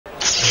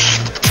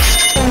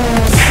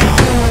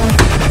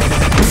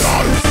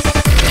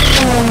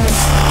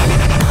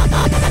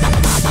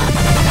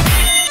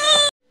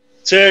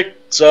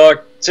Tick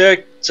tock,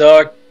 tick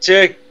tock,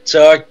 tick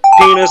tock,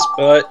 penis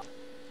butt.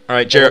 All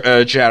right,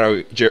 Jaro,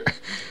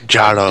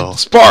 Jaro.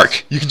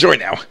 Spark, you can join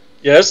now.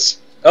 Yes.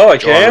 Oh, I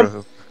can.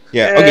 Jaro.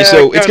 Yeah. Okay,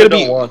 so I it's kinda gonna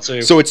be. don't want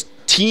to. So it's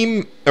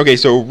team. Okay,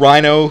 so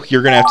Rhino,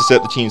 you're gonna have to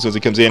set the teams as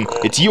it comes in.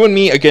 It's you and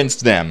me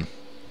against them.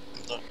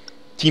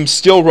 Team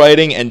Still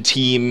Writing and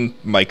Team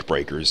Mic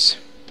Breakers.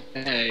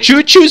 Hey.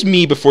 Choose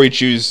me before you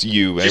choose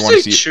you. Did I you want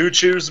to say see.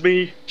 choose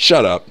me?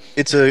 Shut up.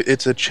 It's a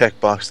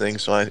checkbox thing,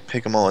 so I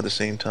pick them all at the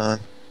same time.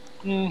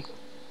 Mm.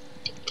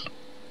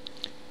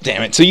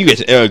 Damn it. So you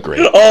get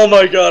great. Oh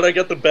my god, I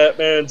got the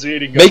Batman's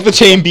eating. Make the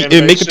team be. Make the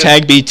animation.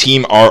 tag be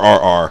Team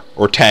RRR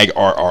or tag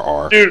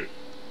RRR. Dude,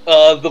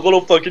 the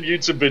little fucking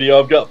YouTube video,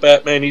 I've got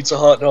Batman eats a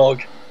hot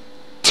dog.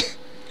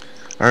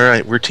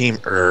 Alright, we're team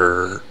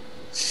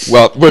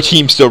Well, we're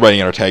Team Still Writing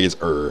and our tag is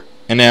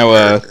And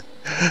now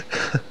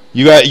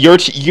you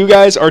got you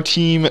guys are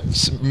Team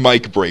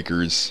Mic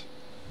Breakers.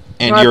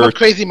 And I you're put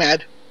crazy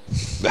mad.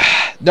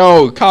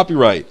 no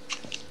copyright.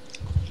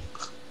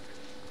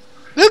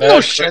 There's no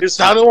That's shit. crazy.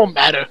 That won't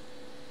matter.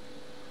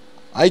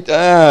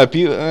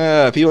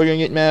 People are gonna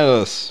get mad at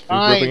us for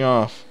Fine. ripping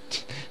off.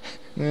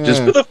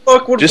 Just- Who the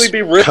fuck would Just we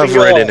be ripping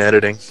cover it off? in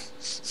editing.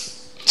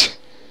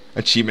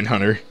 Achievement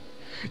Hunter.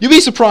 You'd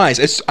be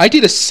surprised. I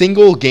did a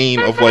single game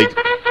of like,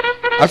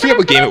 I forget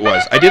what game it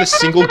was. I did a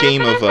single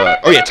game of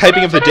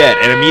Typing of the Dead,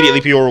 and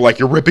immediately people were like,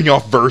 "You're ripping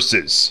off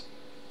verses,"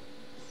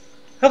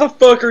 How the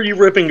fuck are you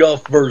ripping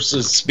off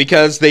verses?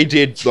 because they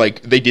did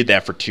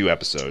that for 2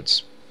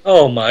 episodes.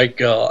 Oh my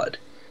god.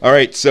 All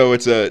right, so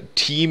it's a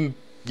team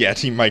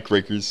Mic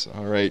Breakers.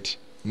 All right,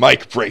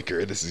 Mic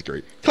Breaker. This is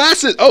great.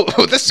 Classes.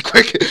 Oh, this is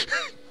quick.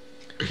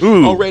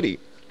 Ooh. Already.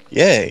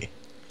 Yay.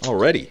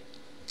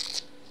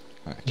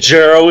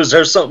 Jero, is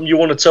there something you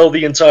want to tell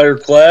the entire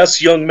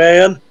class, young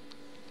man?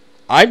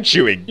 I'm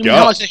chewing You know how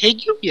gum. much I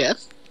hate you?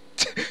 Yes.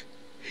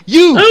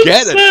 You I'm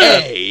get an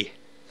sad. A.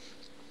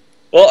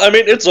 Well, I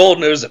mean, it's old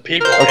news that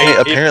people Okay, hate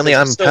apparently it,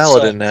 but I'm it still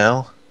paladin sucks.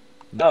 now.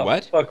 Oh,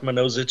 What? Fuck, my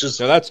nose itches.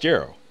 No, that's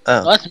Jero.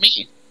 Well, Oh. that's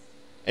me.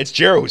 It's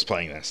Jero who's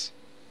playing this.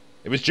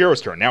 It was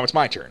Jero's turn. Now it's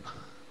my turn.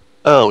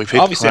 Oh, we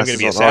picked Obviously, I'm going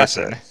to be classes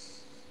on our assassin.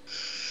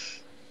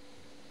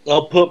 side.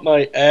 I'll put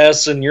my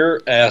ass in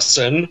your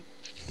assin.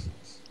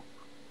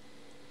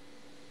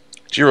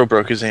 Jiro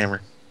broke his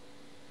hammer.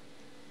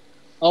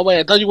 Oh wait,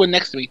 I thought you were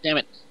next to me. Damn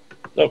it.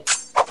 Nope.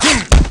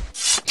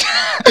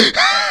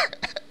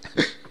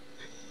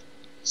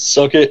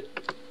 Suck it.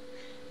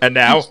 And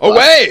now,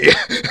 away!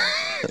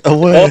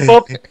 Away. Up,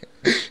 up.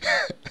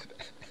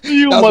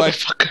 You That was my-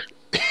 motherfucker.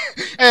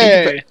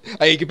 Hey.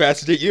 I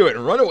incapacitate you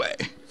and run away.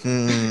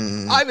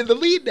 Hmm. I'm in the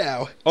lead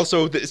now.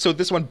 Also, so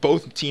this one,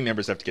 both team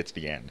members have to get to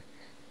the end.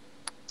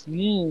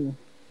 Mm.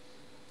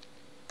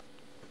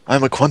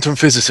 I'm a quantum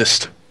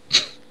physicist.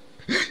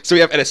 So we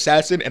have an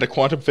assassin and a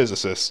quantum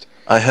physicist.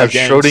 I have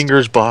Against-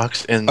 Schrodinger's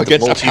box and the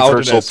against a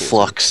paladin multiversal as-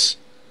 flux.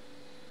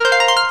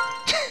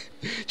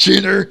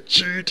 Cheater!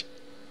 Cheat!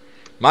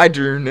 My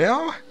turn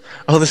now?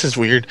 Oh, this is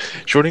weird.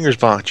 Schrodinger's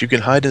box. You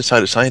can hide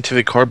inside a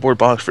scientific cardboard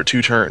box for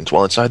 2 turns.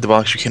 While inside the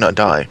box, you cannot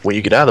die. When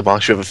you get out of the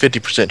box, you have a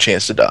 50%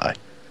 chance to die.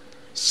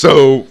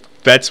 So,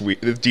 that's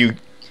weird. Do you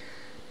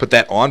put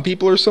that on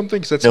people or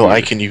something? 'Cause that's No, weird.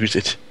 I can use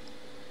it.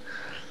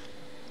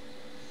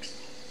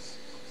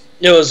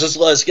 Yo, is this the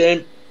last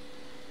game?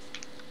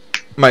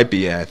 Might be,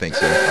 yeah, I think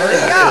so.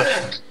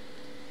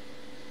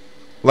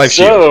 Life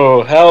shield.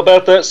 So, how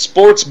about that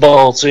sports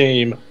ball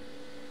team?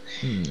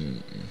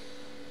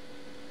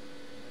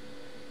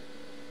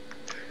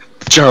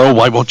 Jero,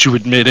 why won't you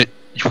admit it?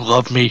 You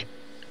love me.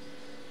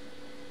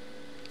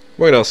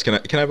 What else can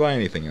I buy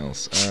anything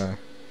else?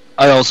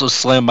 I also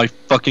slammed my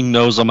fucking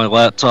nose on my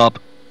laptop.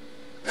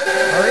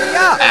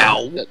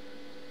 Ow!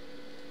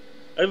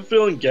 I have a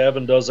feeling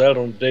Gavin does that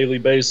on a daily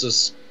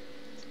basis.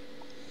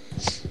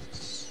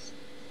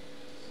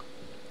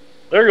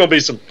 There are gonna be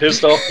some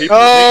pissed off people.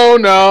 Oh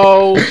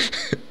no.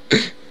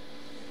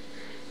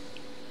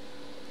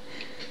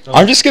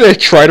 I'm just gonna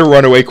try to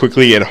run away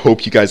quickly and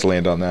hope you guys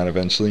land on that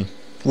eventually.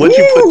 What'd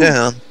you Woo! put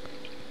down?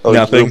 Oh,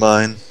 Nothing. you blew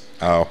mine.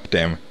 Oh,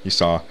 damn, you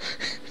saw.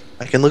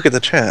 I can look at the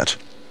chat.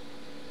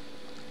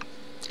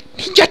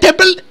 Ninja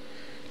Temple!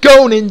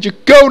 Go ninja,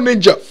 go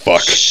ninja!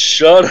 Fuck.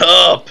 Shut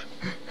up!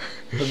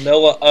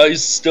 Vanilla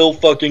Ice still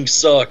fucking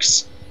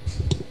sucks.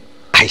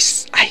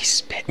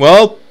 Ice pit.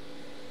 Well,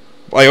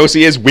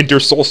 IOC is winter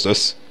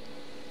solstice.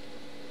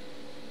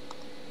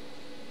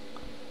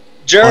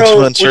 Jero, Onto would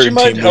you uncertainty,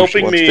 mind move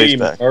helping one me space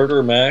back.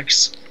 murder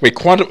Max? Wait,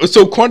 quantum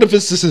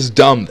physics is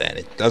dumb then.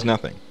 It does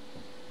nothing.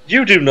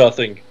 You do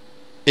nothing.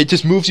 It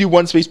just moves you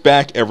 1 space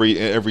back every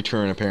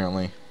turn,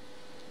 apparently.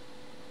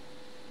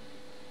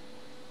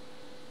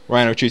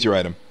 Rhino, choose your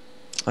item.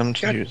 I'm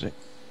choosing.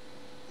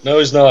 No,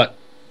 he's not.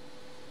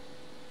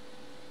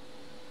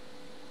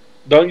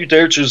 Don't you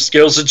dare choose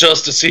Scales of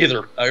Justice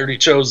either. I already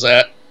chose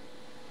that.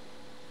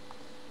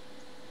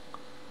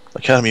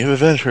 Academy of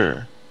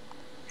Adventure.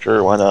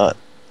 Sure, why not?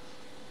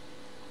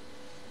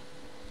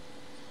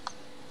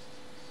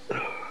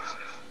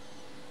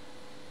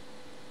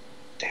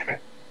 Damn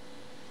it.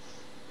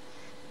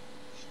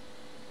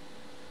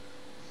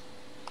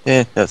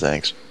 No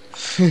thanks.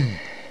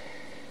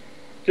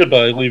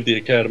 Goodbye, leave the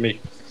academy.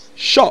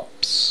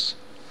 Shops.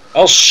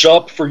 I'll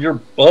shop for your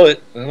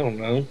butt. I don't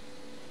know.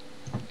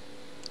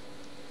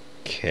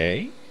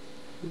 Okay.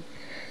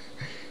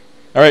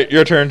 Alright,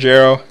 your turn,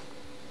 Jero.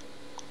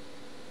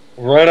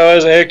 Rhino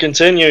hasn't hit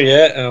continue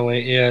yet. Oh,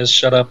 wait, yeah,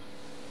 shut up.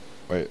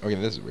 Wait, okay,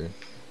 this is weird.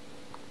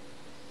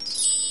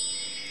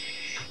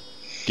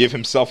 Give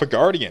himself a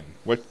guardian.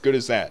 What good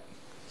is that?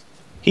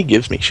 He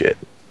gives me shit.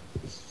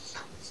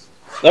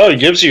 Oh, he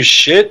gives you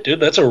shit? Dude,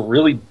 that's a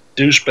really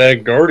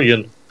douchebag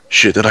guardian.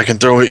 Shit that I can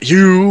throw at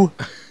you.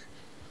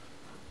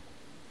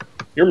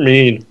 You're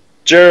mean.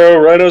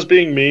 Jero, Rhino's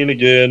being mean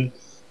again.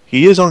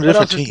 He is on a What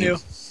different else is team. new?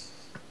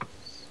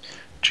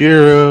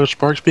 Jiro,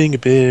 Sparks being a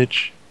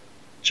bitch.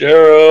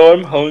 Jero,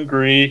 I'm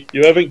hungry.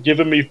 You haven't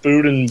given me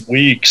food in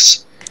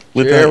weeks.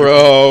 With that-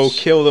 Jero,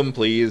 kill them,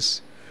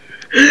 please.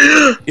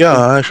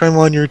 Yeah, I'm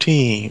on your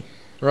team.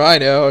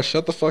 Rhino,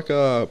 shut the fuck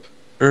up.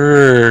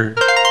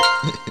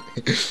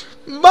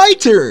 My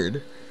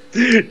turn.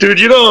 Dude,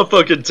 you know how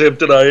fucking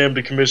tempted I am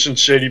to commission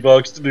Shady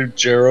Box to do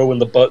Jero in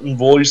the button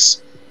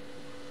voice?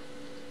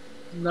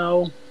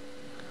 No.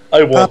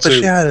 I want Papa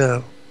to.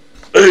 Shadow.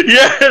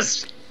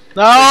 Yes!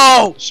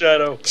 No!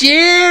 Shadow.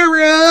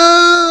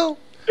 Jero.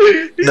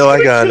 He's No, I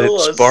gonna got kill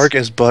it. us. Spark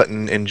as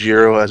Button and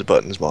Jiro as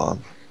Button's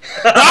mom.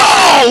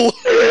 No!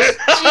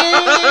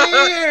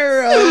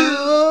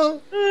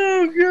 Jero.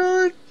 Oh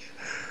god.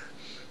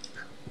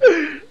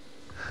 Oh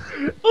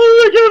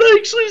my god, I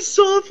actually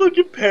saw a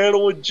fucking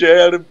panel with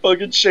Jan and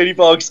fucking Shady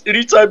Box.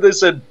 Anytime they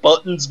said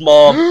Button's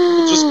mom,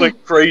 it just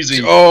went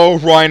crazy. Oh,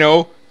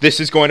 Rhino, this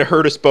is going to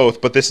hurt us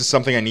both, but this is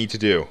something I need to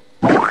do.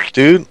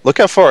 Dude, look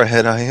how far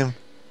ahead I am.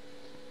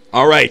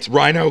 All right,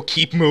 Rhino,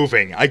 keep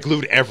moving. I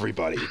glued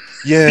everybody.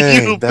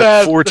 Yay, You that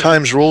bastard. 4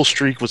 times roll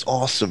streak was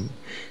awesome.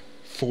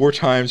 4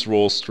 times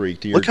roll streak,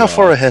 dear Look how God.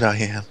 far ahead I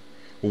am.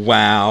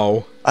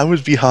 Wow. I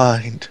was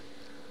behind.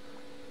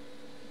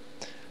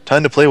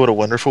 Time to play What a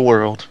Wonderful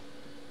World.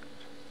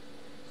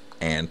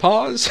 And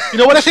pause. You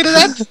know what I say to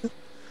that?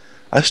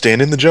 I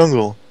stand in the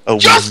jungle. A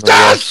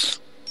Justice!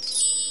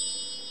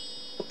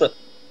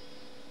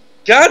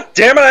 God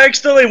damn it, I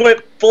accidentally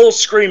went full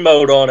screen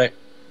mode on it.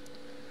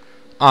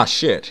 Ah,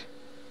 shit.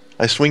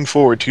 I swing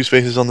forward 2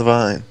 spaces on the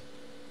vine.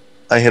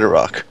 I hit a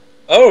rock.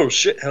 Oh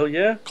shit, hell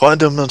yeah.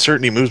 Quantum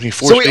uncertainty moves me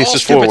 4 So we all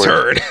spaces skip forward. a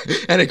turn,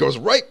 and it goes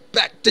right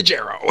back to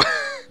Jero.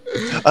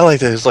 I like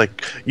that. It's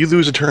like you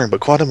lose a turn,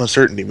 but quantum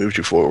uncertainty moves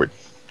you forward.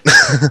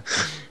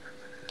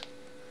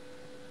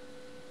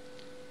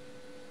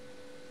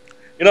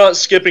 You know what,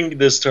 skipping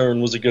this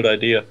turn was a good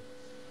idea.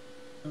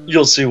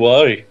 You'll see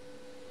why.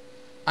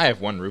 I have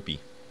 1 rupee.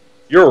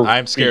 You're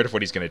I'm scared of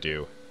what he's going to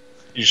do.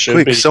 You should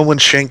Quick, be. someone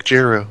shank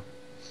Jero.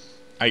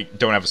 I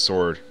don't have a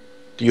sword.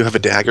 Do you have a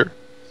dagger?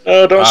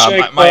 Don't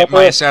shake my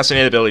Papa.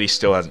 assassinate ability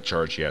still hasn't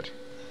charged yet.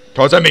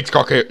 Tarzan makes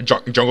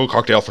jungle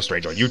cocktail for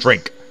stranger. You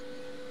drink.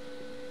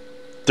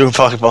 Throw a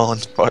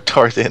Pokeball in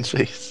Tarzan's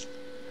face.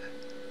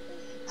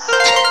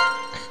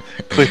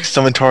 Quick,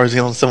 summon Tarzan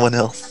on someone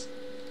else.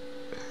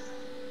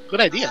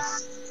 Good idea.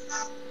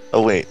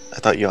 Oh wait, I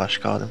thought Yosh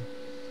caught him.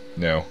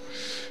 No.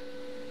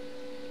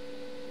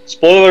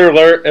 Spoiler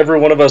alert, every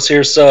one of us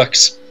here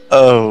sucks.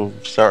 Oh,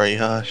 sorry,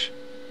 Yosh.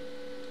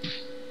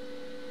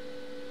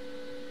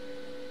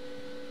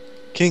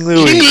 King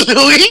Louie. King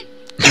Louie?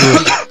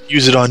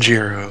 Use it on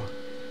Jiro.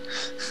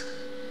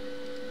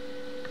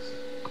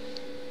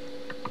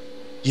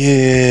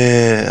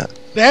 Yeah.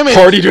 Damn it.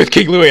 Partied with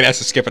King Louie and has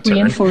to skip a turn.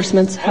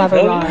 Reinforcements have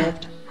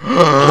arrived.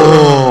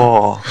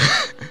 Oh.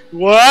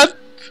 What?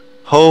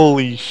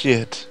 Holy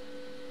shit.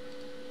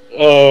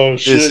 Oh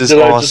shit, This is did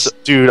I awesome.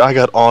 Dude, I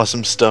got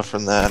awesome stuff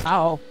from that.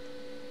 Ow.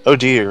 Oh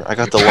dear, I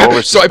got the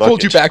walrus. So I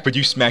pulled you back, but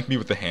you smacked me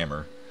with the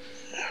hammer.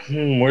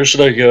 where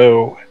should I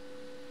go?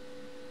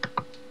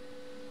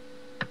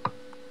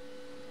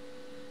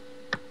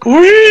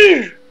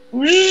 Wee!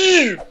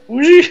 Wee!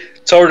 Wee!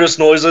 TARDIS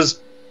noises.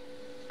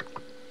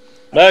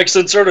 Max,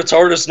 insert a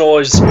TARDIS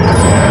noise.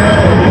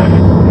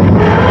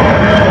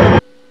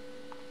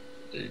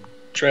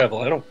 Travel,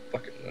 I don't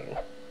fucking know.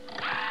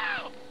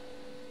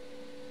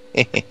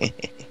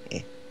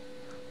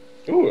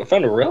 Ooh, I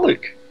found a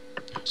relic.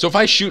 So if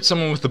I shoot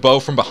someone with the bow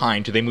from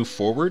behind, do they move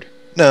forward?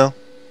 No.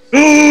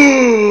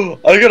 I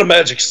got a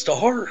magic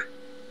star.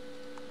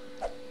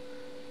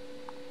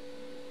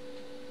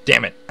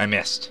 Damn it, I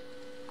missed.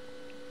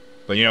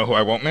 But you know who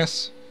I won't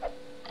miss?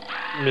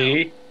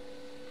 Me.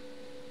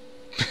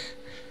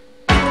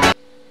 I'm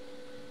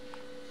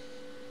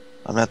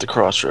at the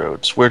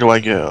crossroads. Where do I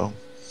go?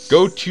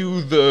 Go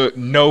to the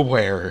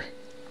nowhere.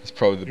 It's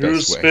probably the You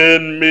best way.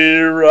 spin me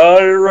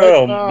right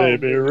around,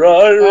 round, baby,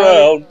 right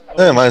around.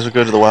 I might as well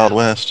go to the Wild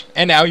West.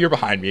 And now you're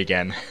behind me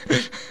again.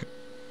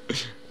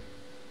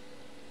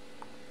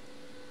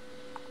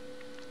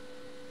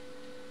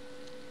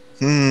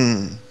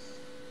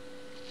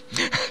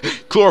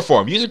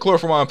 Chloroform. Use a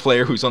chloroform on a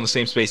player who's on the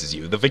same space as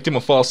you. The victim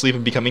will fall asleep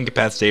and become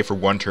incapacitated for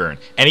 1 turn.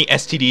 Any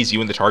STDs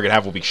you and the target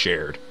have will be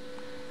shared.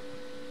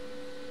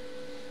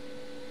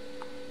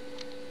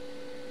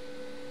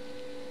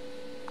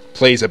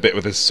 plays a bit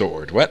with his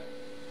sword. What?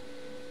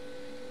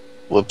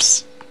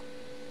 Whoops.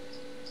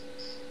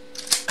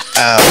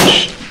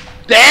 Ouch.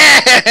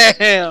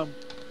 Damn!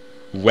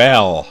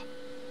 Well.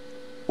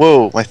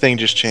 Whoa, my thing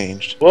just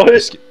changed.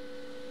 What?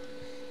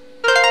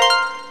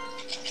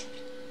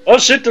 Oh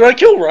shit, did I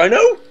kill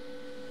Rhino?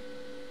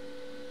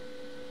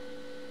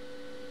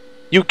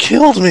 You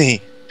killed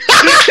me!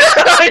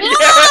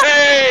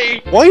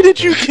 Yay! Why did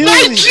you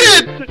kill me?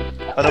 Shit!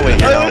 Oh no, wait,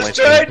 you're not I on my was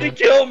trying team.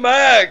 to kill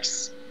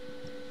Max!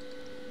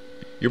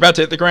 You're about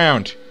to hit the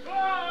ground.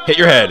 Hit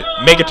your head.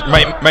 Make it.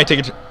 Might take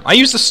it. I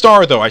used the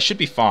star though. I should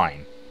be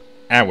fine.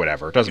 Ah,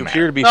 whatever. It doesn't You matter.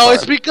 appear to be No, fine.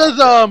 it's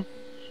because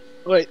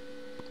wait.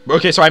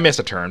 Okay, so I missed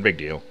a turn. Big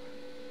deal.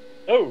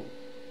 Oh,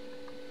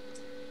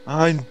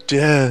 I'm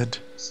dead.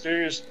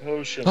 mysterious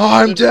potion.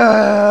 I'm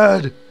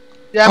dead.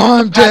 Yeah,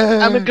 I'm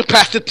dead. I'm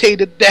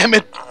incapacitated. Damn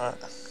it!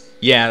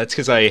 Yeah, that's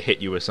because I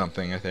hit you with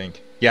something. I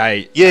think.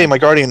 Yeah. Yay, my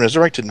guardian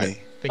resurrected me.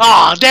 think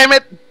Aw, damn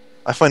it!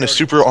 I find a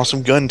super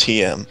awesome gun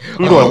TM.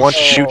 Who do I want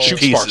to shoot to Shoot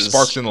Sparks. pieces?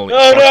 Sparks in the lead. No,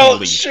 Sparks in the no,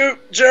 lead.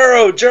 shoot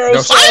Jero! Jero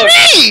No,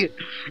 sucks! Me!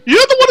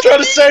 You're the one I'm trying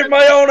to save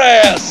my own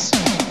ass!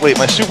 Wait,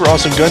 my super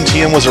awesome gun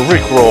TM was a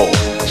Rickroll.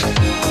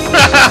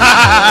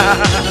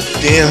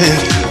 Damn it.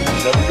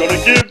 Never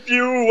gonna give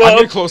you I'm up.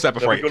 gonna close that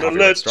before Never I gonna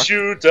copyright let struck.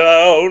 you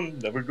down.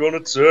 Never gonna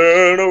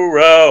turn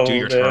around. Do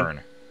your And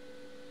turn.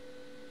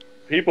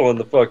 People in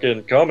the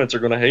fucking comments are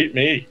gonna hate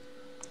me.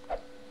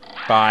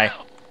 Bye.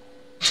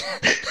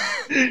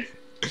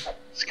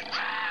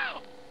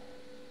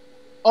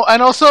 Oh,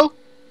 and also.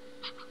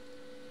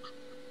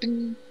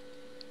 Ding.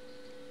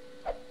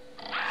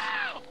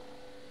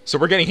 So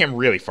we're getting him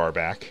really far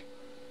back.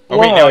 Oh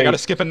wait, now I Why? gotta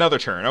skip another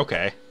turn.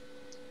 Okay.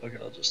 Okay,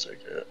 I'll just take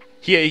it.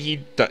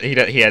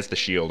 He has the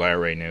shield. I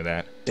already knew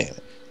that. Damn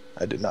it.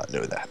 I did not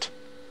know that.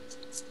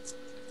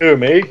 Who,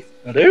 me?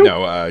 I do?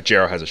 No,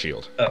 Jero has a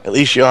shield. At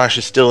least Josh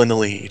is still in the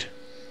lead.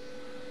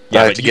 I Yeah,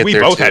 have but to get we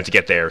there, both too. had to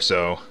get there,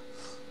 so.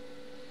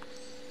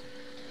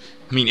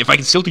 I mean, if I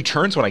can still do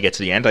turns when I get to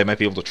the end, I might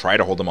be able to try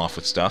to hold them off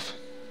with stuff.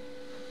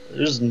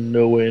 There's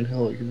no way in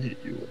hell I can hit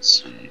you.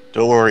 Let's see.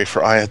 Don't worry,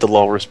 for I have the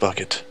Walrus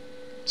Bucket.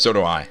 So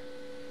do I.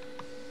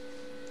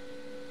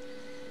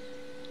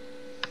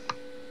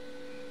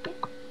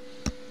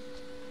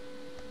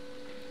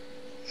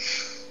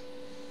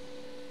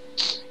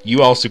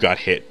 You also got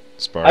hit,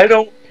 Spark. I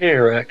don't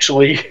care,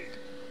 actually.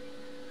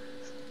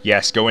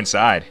 Yes, go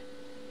inside.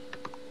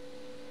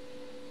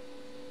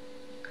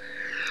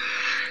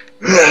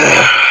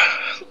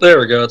 There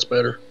we go, it's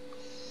better.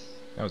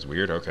 That was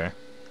weird, okay.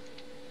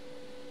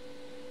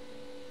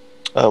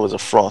 That was a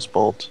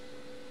Frostbolt.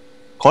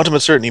 Quantum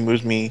Uncertainty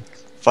moves me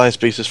 5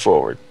 spaces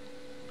forward.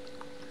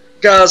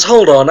 Guys,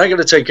 hold on. I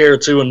gotta take care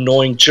of 2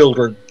 annoying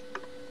children.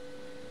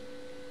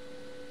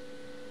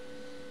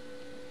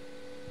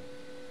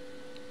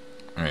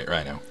 Alright,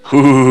 right now.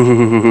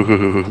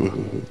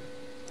 Ooh.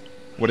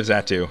 What does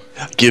that do?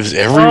 Gives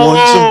everyone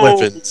some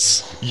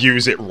weapons.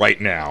 Use it right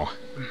now.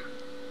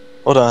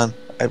 Hold on,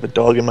 I have a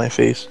dog in my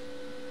face.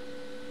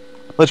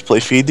 Let's play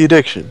Feed the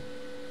Addiction.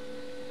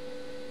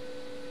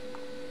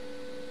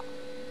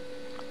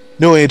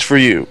 No AIDS for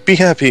you. Be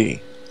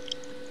happy.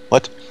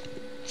 What?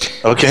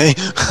 Okay.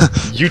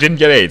 You didn't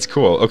get AIDS.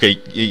 Cool. Okay,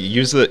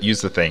 use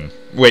the thing.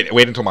 Wait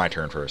until my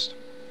turn first,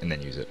 and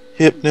then use it.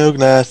 Hypno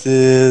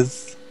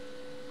glasses.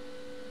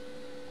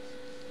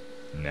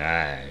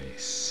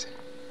 Nice.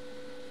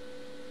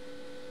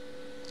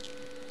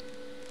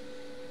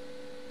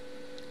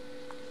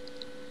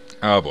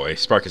 Oh boy,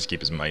 Spark has to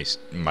keep his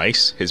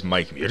his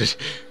mic muted.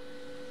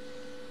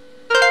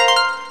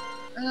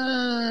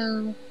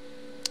 And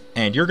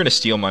you're gonna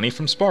steal money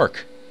from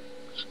Spark.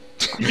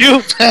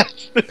 You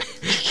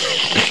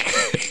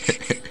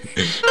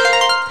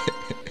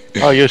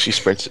Oh, Yoshi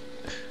sprints it.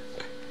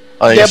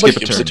 Oh, Yeah, yeah, but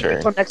skips a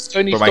turn. for next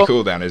turn, But he's my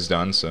still. cooldown is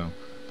done, so.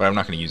 But I'm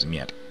not gonna use him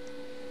yet.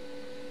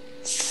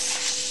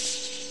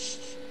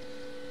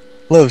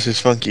 Loves his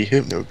funky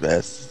hypno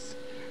glasses.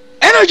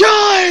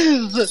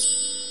 Energize!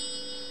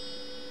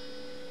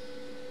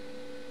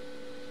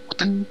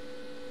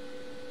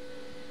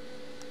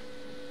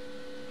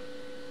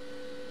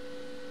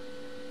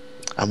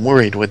 I'm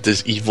worried what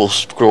this evil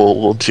scroll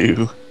will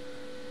do.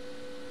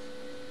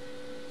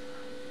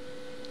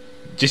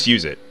 Just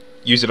use it.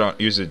 Use it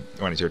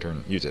when it's your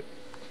turn. Use it.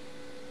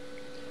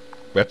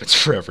 Weapons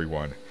for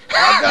everyone.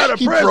 I got a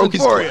He present broke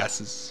his for you.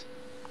 glasses.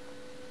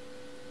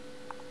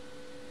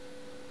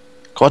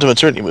 Quantum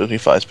Uncertainty moves me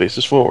 5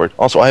 spaces forward.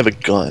 Also, I have a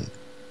gun.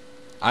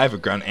 I have a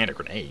gun and a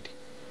grenade.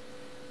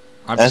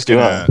 I'm As just do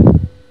gonna.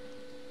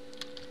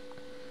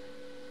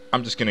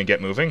 I'm just gonna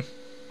get moving.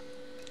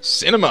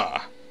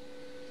 Cinema.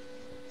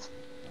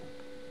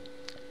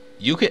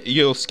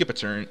 You'll skip a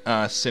turn.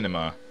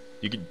 Cinema.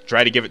 You could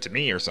try to give it to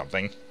me or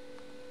something.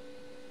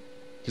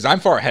 Because I'm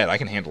far ahead. I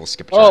can handle a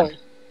skip a Oh. turn.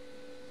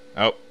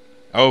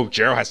 Oh,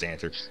 Jero has to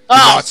answer. Do Oh,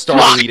 not star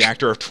fuck! the lead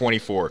actor of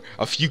 24.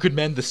 A few could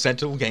mend the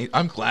Sentinel game.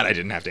 I'm glad I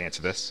didn't have to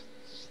answer this.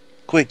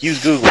 Quick,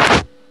 use Google.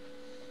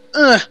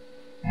 Damn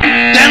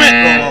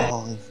it!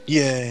 Wrong.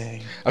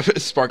 Yay.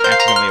 Spark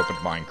accidentally opened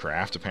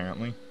Minecraft,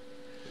 apparently.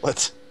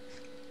 What?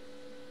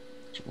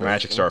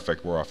 Magic Star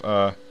effect wore off.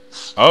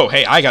 Oh,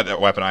 hey, I got that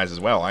weaponized as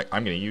well.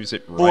 I'm gonna use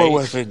it right More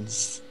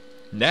weapons.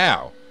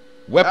 now.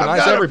 Weaponize I've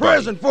got everybody. a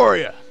present for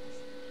you.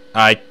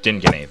 I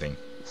didn't get anything.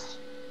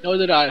 No,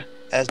 did I?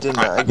 As did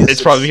I. I guess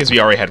It's probably because we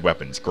already had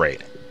weapons.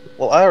 Great.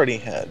 Well, I already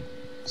had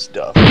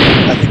stuff.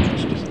 I think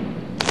it's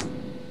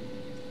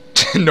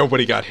just...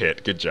 Nobody got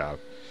hit. Good job.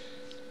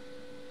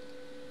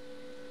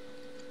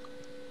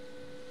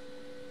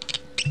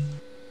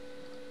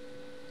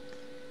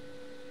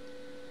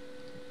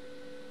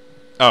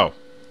 Oh.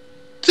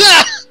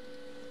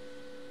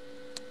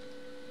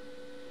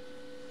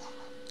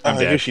 I'm I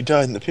dead. guess she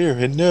died in the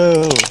pyramid.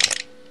 No.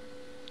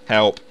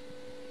 Help.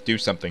 Do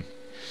something.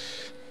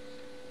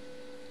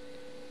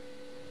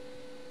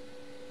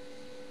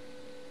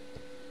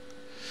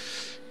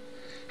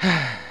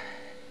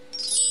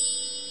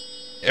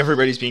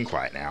 Everybody's being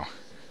quiet now.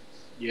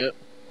 Yep.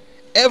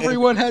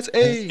 Everyone has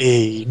AIDS.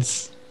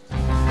 AIDS.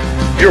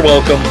 You're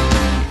welcome.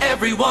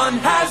 Everyone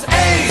has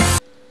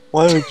AIDS.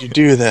 Why would you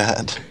do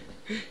that?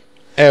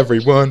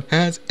 Everyone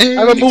has AIDS.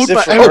 I removed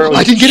Except my. for Oh,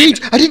 I didn't get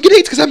AIDS. I didn't get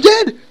AIDS because I'm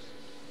dead.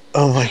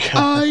 Oh my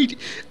god.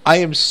 I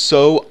am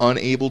so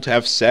unable to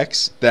have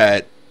sex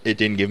that it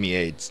didn't give me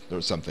AIDS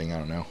or something. I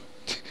don't know.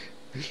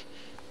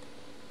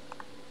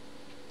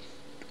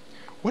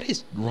 What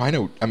is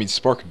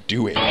Spark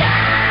doing?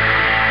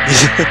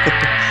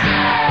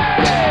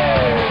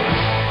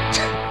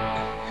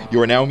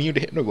 You are now immune to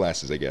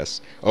hypnoglasses, I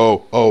guess.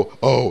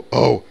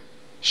 Oh.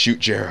 Shoot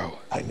Jero.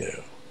 I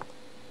know.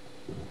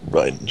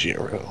 Right,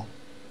 Jero.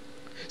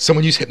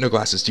 Someone use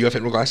hypnoglasses. Do you have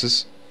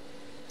hypnoglasses?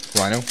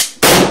 Rhino?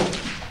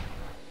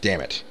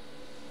 Damn it.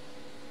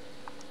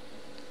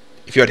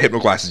 If you had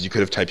hypnoglasses, you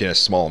could have typed in a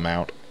small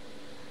amount.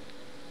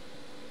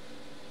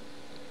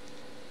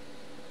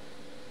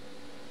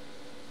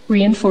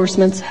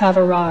 Reinforcements have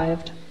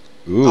arrived.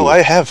 Ooh. Oh,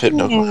 I have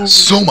hypnoglass.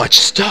 So much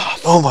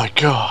stuff! Oh my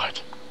god.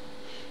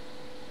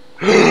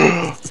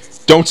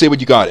 Don't say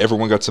what you got.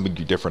 Everyone got something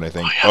different, I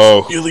think. I have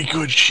Oh. really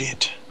good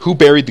shit. Who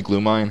buried the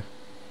glue mine?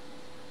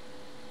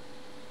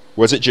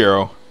 Was it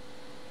Jero?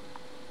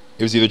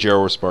 It was either Jero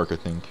or Spark, I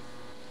think.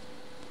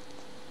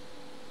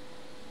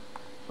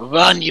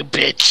 Run, you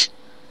bitch.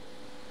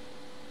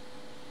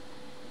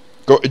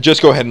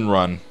 Just go ahead and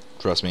run.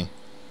 Trust me.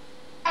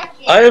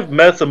 I have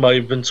meth in my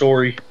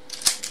inventory.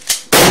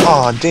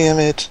 Aw, damn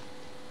it.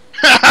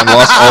 And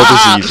lost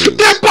all diseases.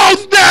 They're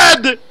both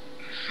dead.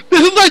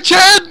 This is my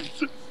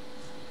chance.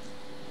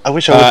 I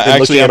wish I would have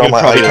been actually, looking at I'm all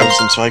my gonna probably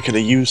items and so I could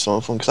have used some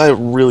of them, because I have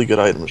really good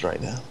items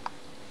right now.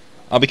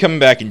 I'll be coming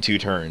back in 2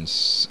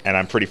 turns, and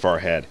I'm pretty far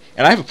ahead.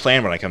 And I have a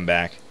plan when I come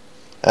back.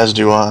 As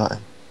do I.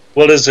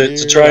 What is it?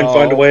 To try and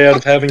find a way out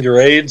of having your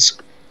AIDS?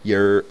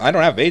 I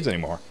don't have AIDS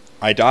anymore.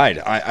 I died.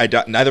 I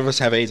died. Neither of us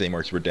have AIDS anymore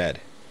because we're dead.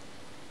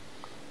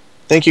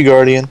 Thank you,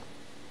 Guardian.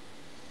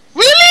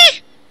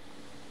 Really?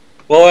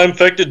 Well, I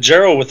infected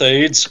Jero with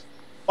AIDS.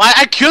 Why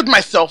I killed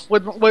myself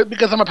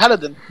because I'm a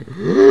paladin.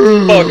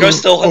 Fuck, I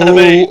still have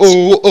AIDS.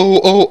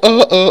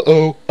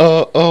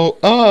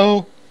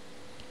 Oh.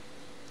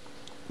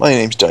 My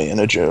name's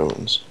Diana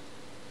Jones.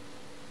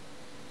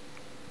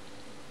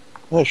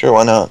 Oh, sure,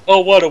 why not? Oh,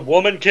 what? A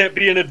woman can't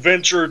be an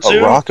adventurer too?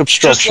 A rock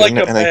Just obstruction like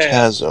a and a man.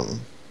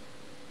 chasm.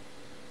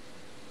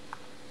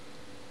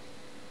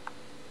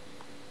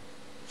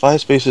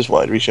 5 spaces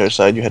wide. Reach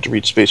outside. You had to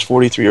reach space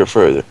 43 or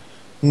further.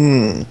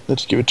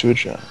 Let's give it to a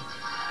shot.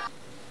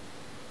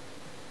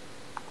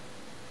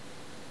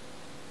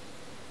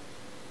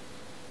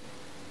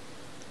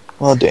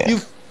 Well,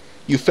 damn.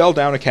 You fell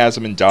down a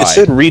chasm and died. It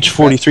said reach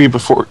 43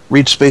 before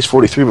space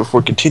 43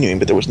 before continuing,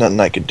 but there was nothing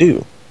I could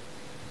do.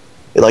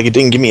 It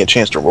didn't give me a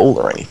chance to roll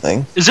or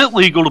anything. Is it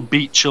legal to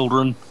beat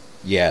children?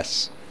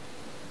 Yes.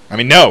 I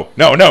mean, no.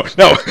 I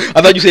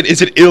thought you said,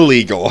 is it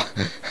illegal?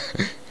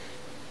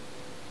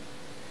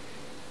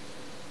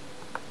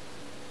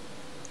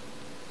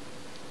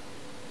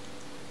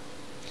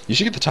 You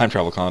should get the time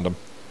travel condom.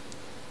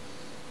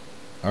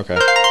 Okay.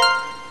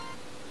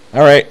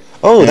 Alright.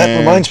 Oh, that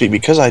reminds me,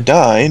 because I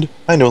died,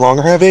 I no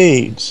longer have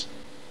AIDS.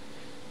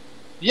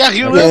 Yeah,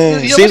 he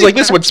Okay. Seems like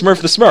this one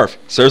Smurf the Smurf.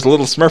 Serves a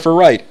little Smurfer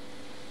right.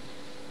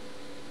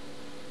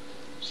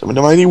 Summon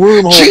the mighty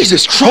wormhole.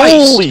 Jesus Christ!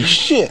 Holy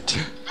shit!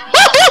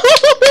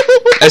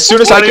 As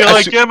soon as Why I do you as,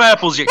 like them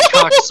apples, you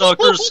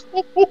cocksuckers?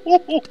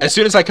 as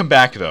soon as I come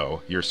back,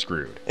 though, you're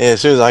screwed. Yeah,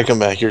 as soon as I come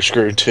back, you're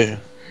screwed too.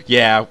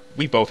 Yeah,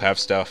 we both have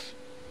stuff.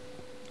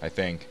 I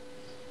think.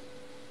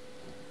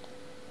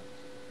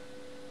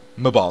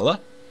 Mabala,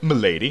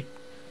 milady.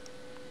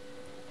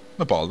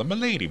 Mabala,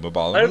 milady,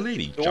 Mabala,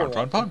 milady.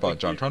 Jontron Bonbon,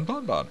 Jontron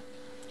Bonbon.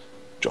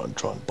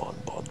 Jontron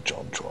Bonbon,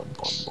 Jontron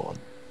Bonbon.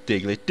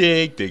 Diggly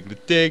dig, diggly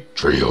dig.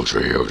 Trio.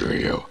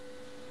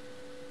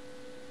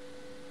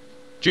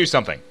 Choose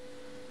something.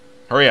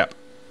 Hurry up.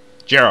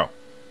 Jero.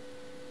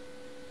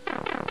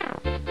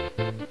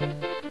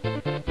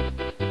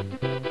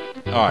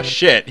 Oh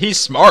shit, he's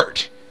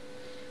smart.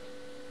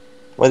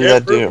 What did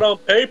Can't that prove it do? on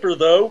paper,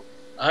 though.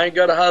 I ain't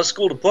got a high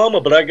school diploma,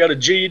 but I got a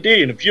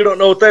GED, and if you don't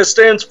know what that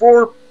stands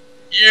for,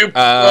 you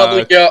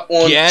probably got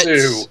one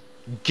too.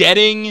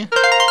 Getting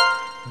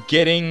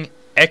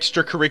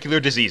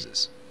extracurricular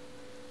diseases.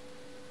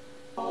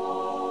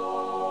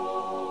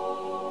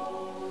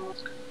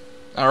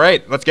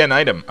 Alright, let's get an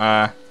item.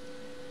 I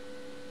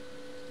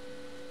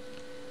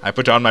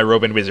put on my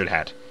Robin Wizard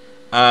hat.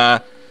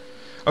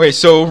 Okay,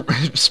 so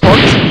Spark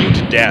is immune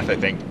to death, I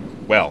think.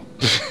 Well.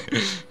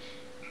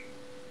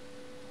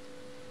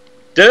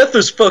 Death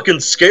is fucking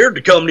scared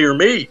to come near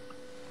me.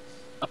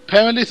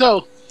 Apparently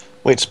so.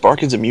 Wait,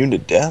 Spark is immune to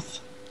death?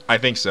 I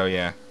think so,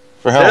 yeah.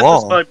 For how Death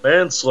long? is my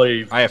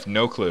manslave. I have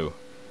no clue.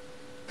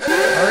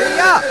 Hurry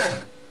up!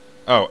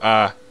 Oh,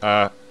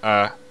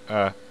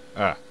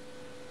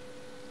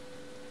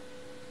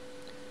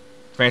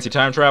 Fancy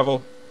time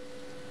travel?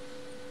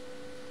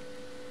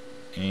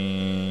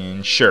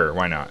 And sure,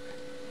 why not?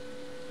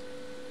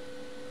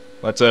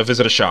 Let's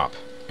visit a shop.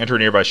 Enter a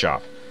nearby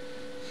shop.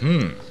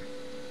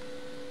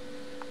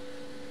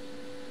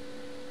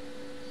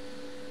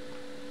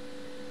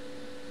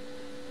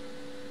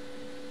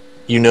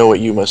 You know what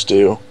you must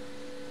do.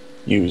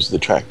 Use the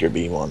tractor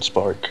beam on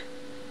Spark.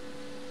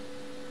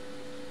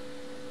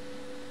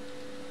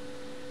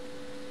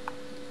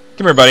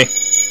 Come here, buddy.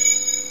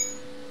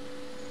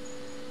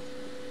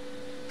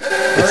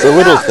 It's a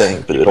little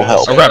thing, but it'll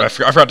help. Oh, crap, I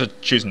forgot to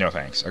choose no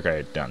thanks.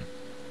 Okay, done.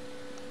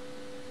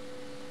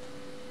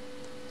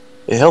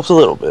 It helps a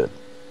little bit.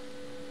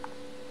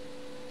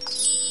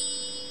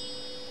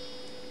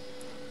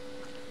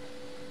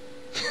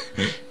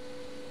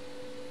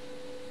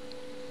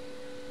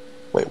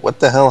 Wait, what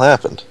the hell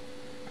happened?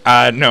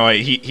 No,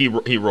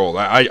 he rolled.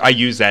 I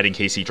used that in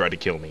case he tried to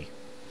kill me.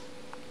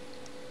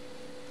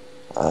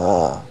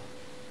 Ah.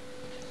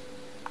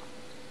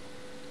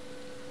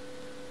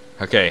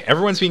 Okay,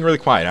 everyone's being really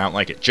quiet. I don't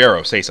like it.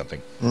 Jero, say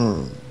something.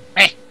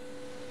 Meh.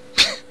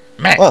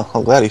 Meh. Well,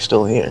 I'm glad he's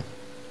still here.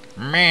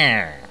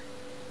 Meh.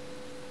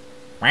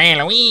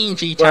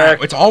 Luigi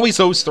time. It's always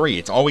those three.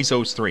 It's always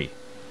those three.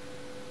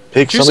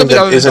 Pick Choose something something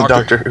other that than isn't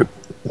Doctor Doctor Who.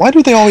 Why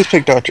do they always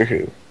pick Doctor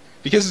Who?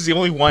 Because it's the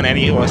only one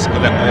any of us that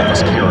all of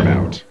us care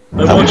about.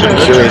 I I'm watch pretty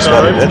Adventure sure it's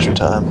not Time. Adventure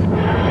Time.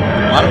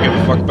 Well, I don't give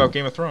a fuck about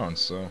Game of Thrones,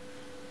 so.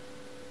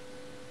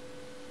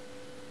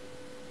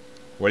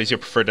 What is your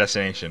preferred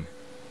destination?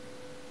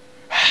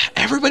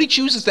 Everybody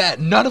chooses that.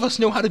 None of us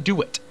know how to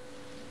do it.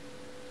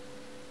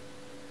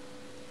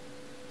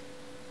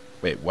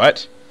 Wait,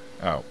 what?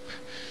 Oh.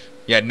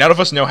 Yeah, none of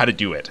us know how to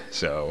do it,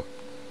 so.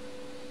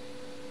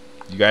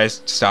 You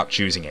guys stop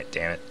choosing it,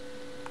 damn it.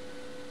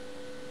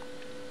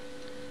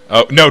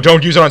 Oh, no,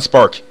 don't use it on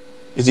Spark.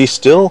 Is he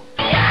still?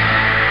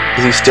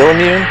 Is he still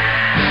immune?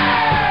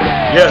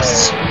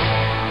 Yes.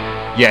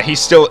 Yeah,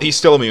 he's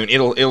still immune.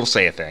 It'll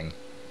say a thing.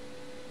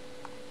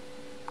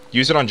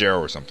 Use it on Jero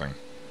or something.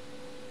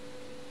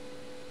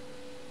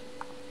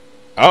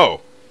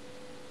 Oh.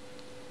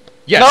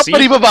 Yeah,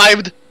 Nobody see?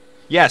 revived.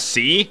 Yeah,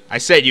 see? I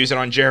said use it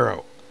on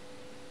Jero.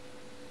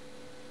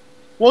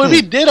 Well, if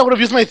he did, I would have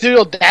used my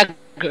ethereal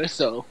dagger,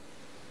 so.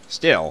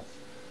 Still.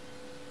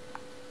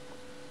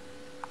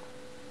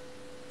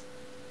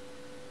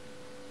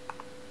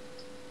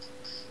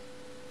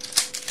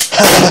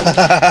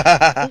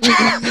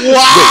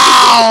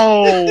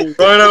 Wow!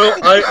 Rhino,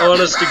 I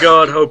honest to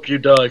God hope you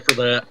die for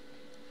that.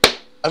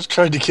 I've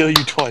tried to kill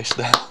you twice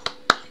now.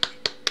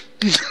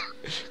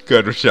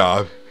 Good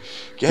job.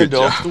 Good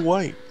Gandalf job. the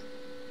White.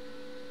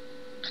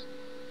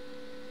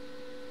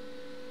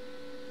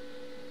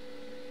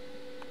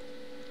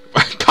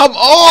 Come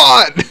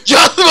on!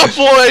 Just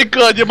before I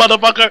could, you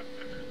motherfucker!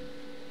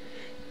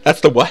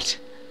 That's the what?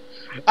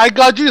 I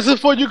got you just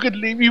before you could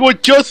leave. You were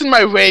just in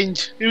my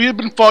range. If you had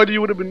been farther, you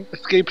would have been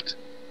escaped.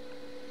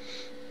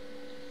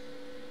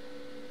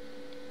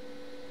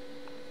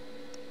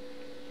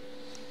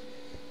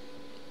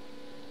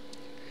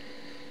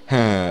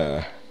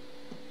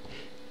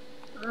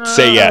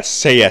 Say yes.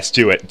 Say yes.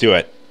 Do it. Do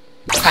it.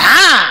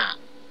 Ha!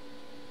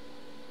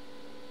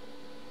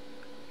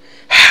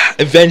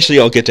 Eventually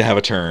I'll get to have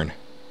a turn.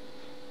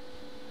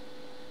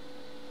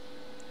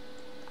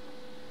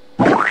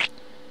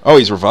 Oh,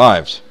 he's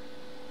revived.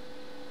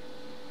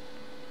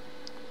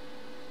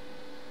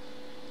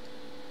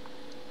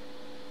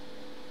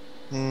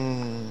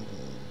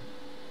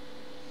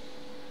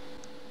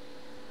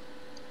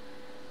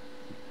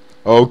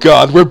 Oh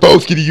god, we're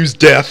both gonna use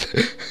death.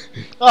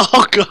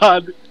 Oh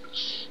god.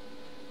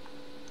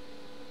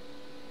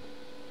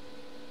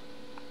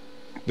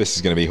 This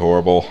is gonna be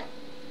horrible.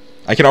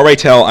 I can already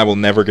tell I will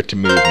never get to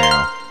move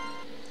now.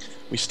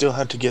 We still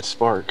have to get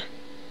Spark.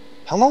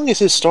 How long is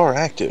his star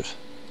active?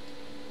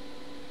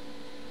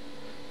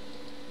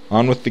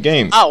 On with the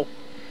game. Ow.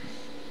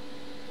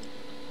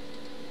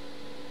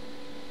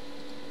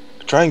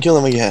 Try and kill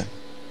him again.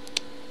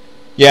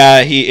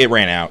 Yeah, it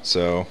ran out,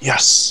 so.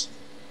 Yes.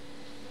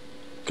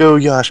 Go,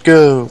 Yosh,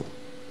 go.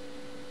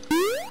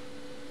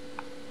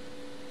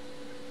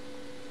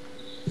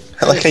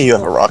 I like how you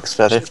have a rocks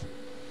feather.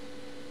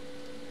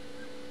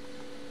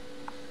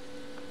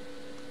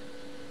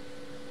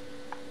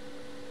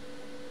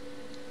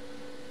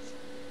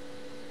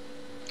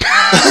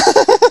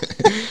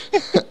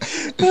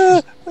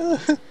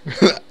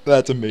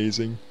 That's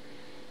amazing.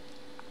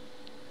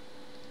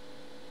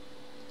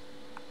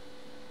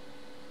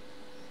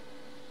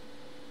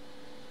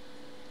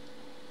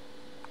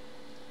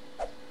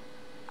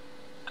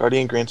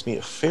 Guardian grants me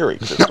a fairy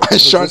crystal. I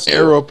shot an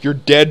arrow up your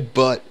dead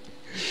butt.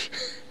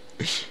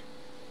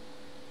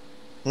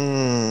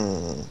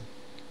 How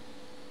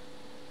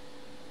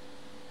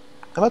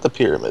about the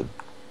pyramid?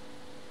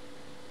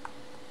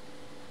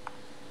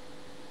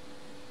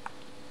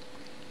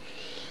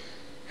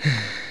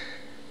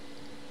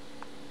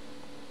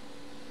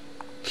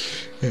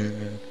 I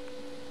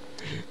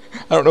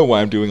don't know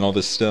why I'm doing all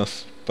this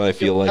stuff, but I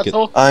feel like it.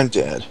 I'm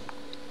dead.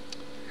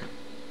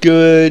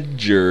 Good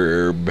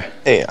job.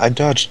 Hey, I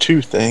dodged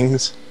 2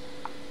 things.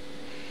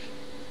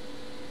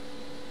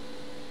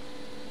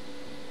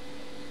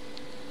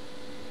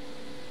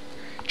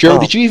 Joe, Oh.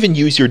 did you even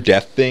use your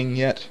death thing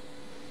yet?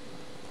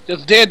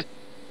 Just did.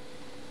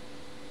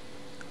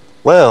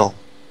 Well,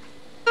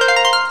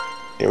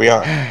 here we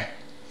are.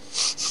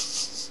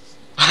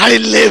 I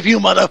live, you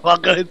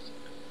motherfuckers.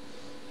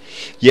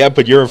 Yeah,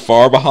 but you're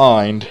far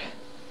behind.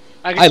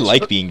 I can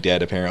like being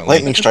dead, apparently.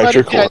 Lightning strikes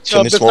your corpse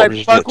and it's Spark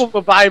more will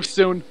revive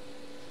soon.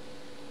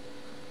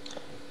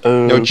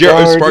 Oh, No,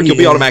 Spark, you'll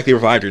be Guardian. automatically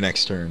revived your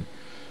next turn.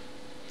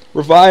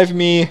 Revive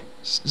me.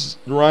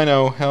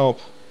 Rhino, help.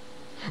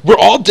 We're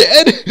all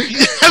dead?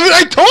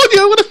 I told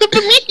you it would have been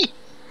for me.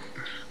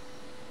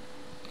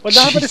 But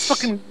now that it's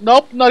fucking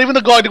nope, not even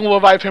the Guardian will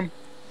revive him.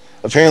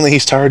 Apparently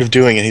he's tired of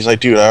doing it. He's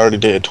like, dude, I already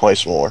did it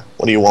twice more.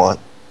 What do you want?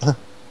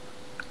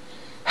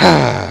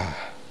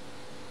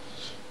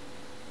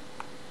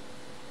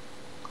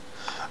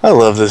 I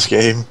love this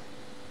game.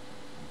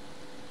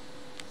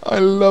 I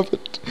love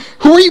it.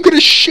 Who are you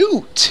gonna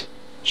shoot?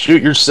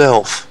 Shoot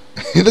yourself.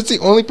 That's the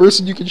only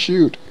person you can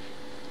shoot.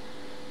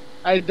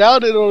 I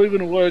doubt it'll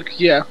even work.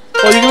 Yeah.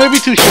 Well, you're gonna be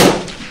too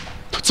short.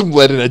 Put some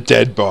lead in a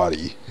dead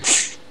body.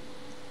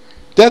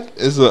 Death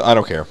is a... I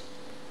don't care.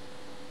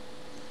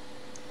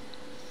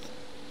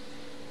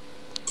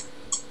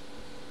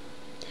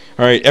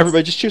 Alright,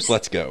 everybody just choose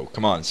let's go.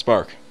 Come on,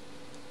 Spark.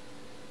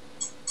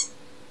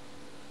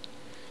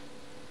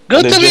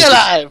 Good And to be it's-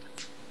 alive.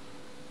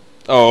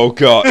 Oh,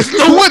 God.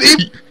 No one.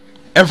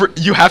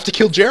 You have to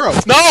kill Jero.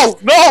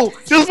 No,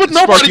 just with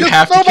Spark, nobody. you Just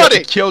have with to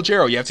nobody. kill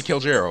Jero. You have to kill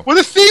Jero. We're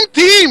the same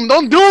team.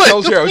 Don't do it.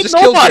 Kill Jero. with Just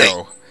kill nobody.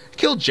 Jero.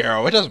 Kill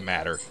Jero. It doesn't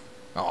matter.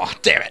 Oh,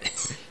 damn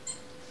it.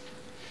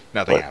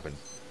 Nothing What? happened.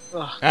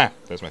 Ugh. Ah,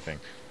 that's my thing.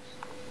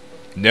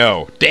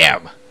 No.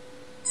 Damn.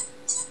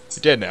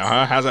 You're dead now,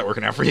 huh? How's that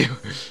working out for you?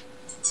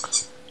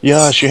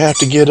 Yosh, you have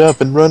to get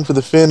up and run for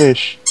the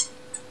finish.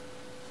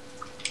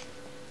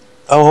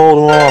 I'll hold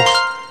him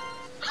off.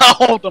 I'll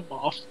hold them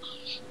off.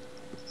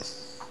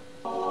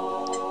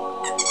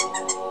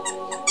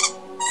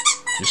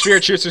 Your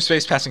spirit shoots through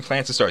space, passing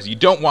planets and stars. You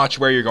don't watch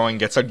where you're going and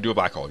get sucked into a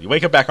black hole. You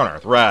wake up back on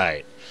Earth.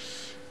 Right.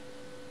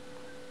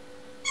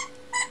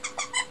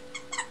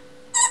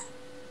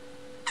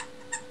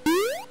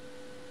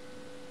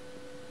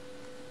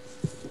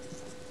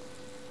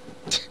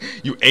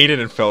 You ate it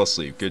and fell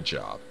asleep. Good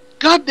job.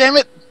 God damn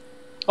it.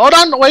 Hold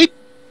on, wait.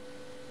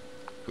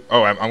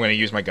 Oh, I'm going to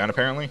use my gun,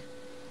 apparently?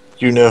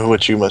 You know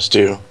what you must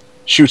do.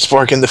 Shoot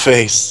Spark in the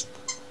face.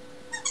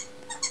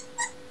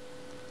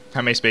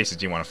 How many spaces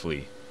do you want to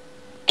flee?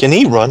 Can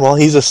he run while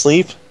he's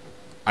asleep?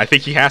 I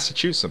think he has to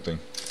choose something.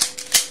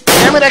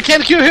 Damn it, I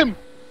can't kill him.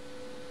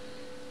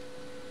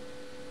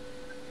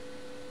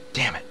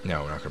 Damn it.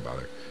 No, we're not going to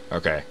bother.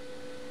 Okay.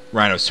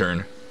 Rhino's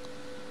turn.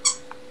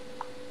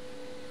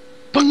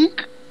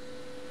 Bunk.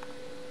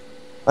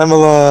 I'm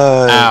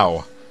alive.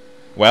 Ow.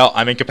 Well,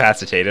 I'm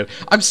incapacitated.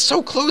 I'm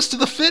so close to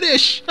the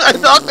finish! I'm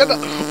not gonna.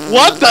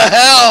 What the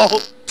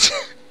hell?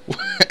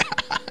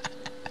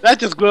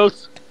 That's just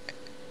gross.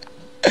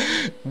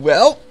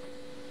 Well...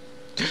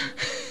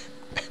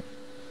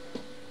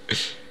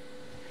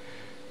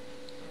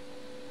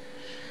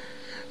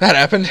 that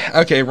happened.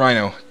 Okay,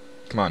 Rhino.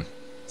 Come on.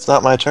 It's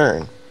not my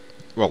turn.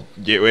 Well,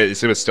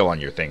 it was still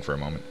on your thing for a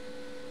moment.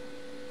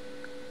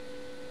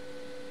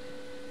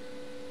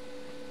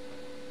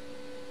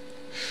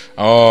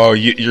 Oh,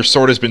 your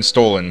sword has been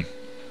stolen,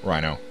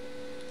 Rhino.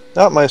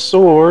 Not my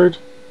sword.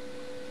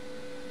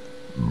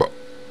 Bu-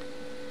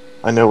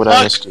 I know what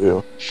I must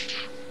do.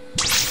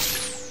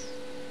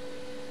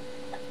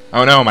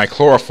 Oh no, my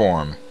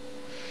chloroform.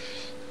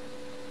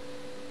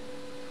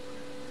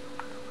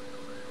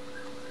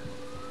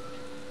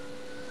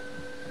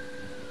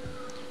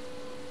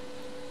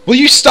 Will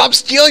you stop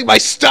stealing my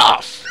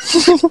stuff?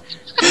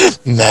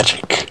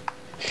 Magic.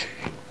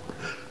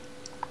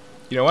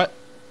 You know what?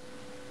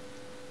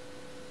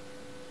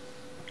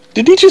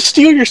 Did he just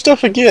steal your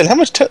stuff again? How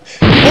much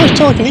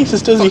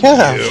telekinesis does he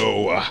have?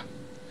 Ew.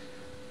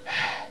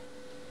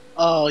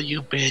 Oh,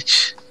 you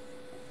bitch.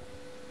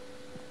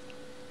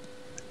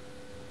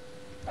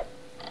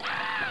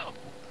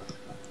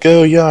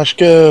 Go, Yosh,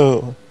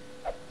 go.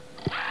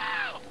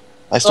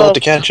 I still have to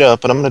catch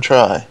up, but I'm gonna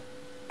try.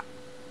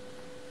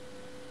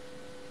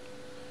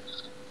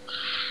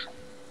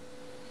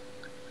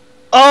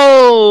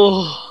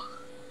 Oh.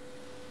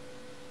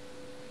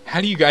 How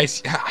do you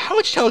guys... How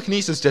much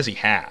telekinesis does he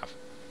have?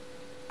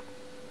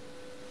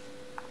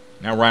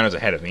 Now Rhino's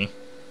ahead of me.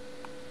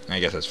 I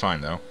guess that's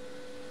fine, though.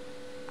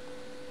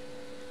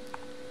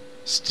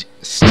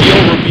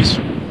 Steel rupees...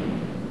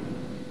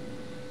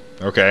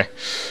 Okay.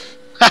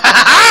 Ha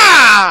ha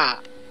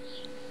ha!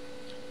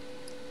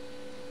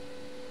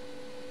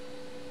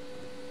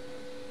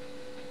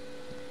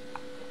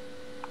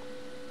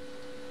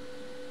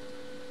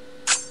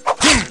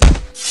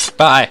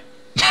 Bye.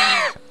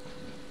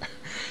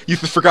 You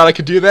forgot I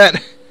could do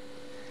that?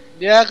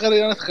 Yeah, I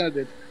kinda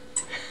did.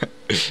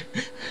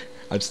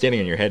 I'm standing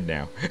on your head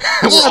now. Yeah,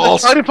 we're all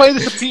the party plane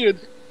disappeared.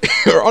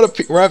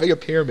 we're having a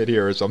pyramid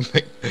here or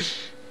something.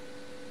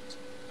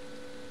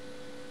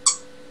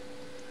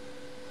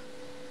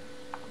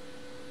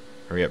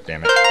 Hurry up,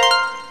 damn it.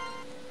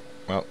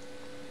 Well,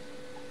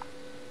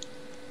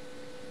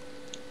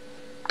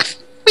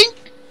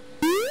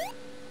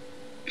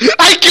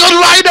 I killed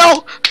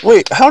Rhino!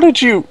 Wait, how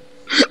did you?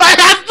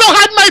 I still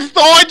had my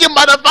sword, you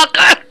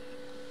motherfucker!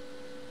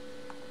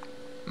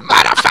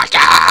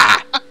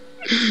 motherfucker!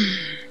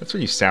 That's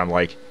what you sound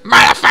like.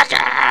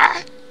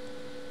 Motherfucker!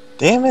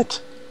 Damn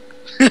it!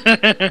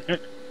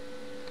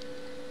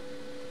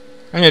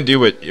 I'm gonna do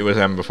what it was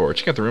happening before.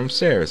 Check out the room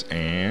upstairs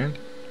and...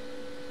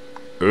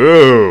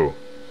 Ooh!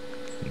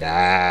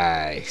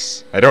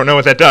 Nice. I don't know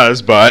what that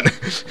does, but...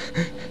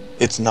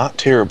 It's not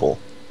terrible.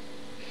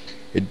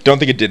 I don't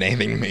think it did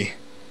anything to me.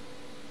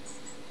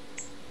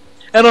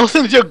 And also,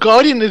 since your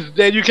guardian is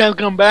dead, you can't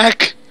come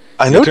back.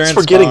 I noticed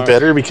we're getting Transpire.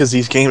 better because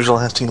these games are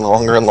lasting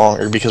longer and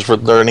longer because we're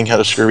learning how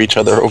to screw each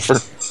other over.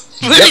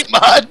 Pretty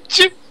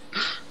much.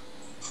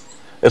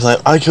 It's like,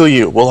 I kill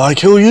you. Well, I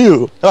kill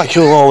you. I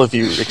kill all of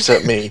you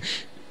except me.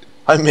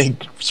 I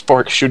make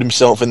Spark shoot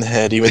himself in the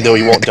head even though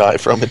he won't die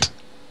from it.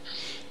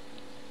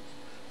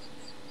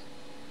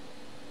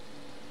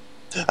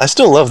 I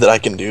still love that I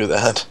can do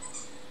that.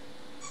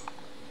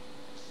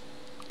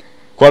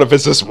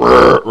 Quadriphyssus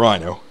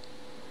Rhino.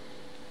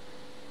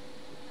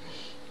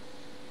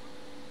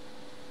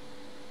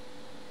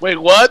 Wait,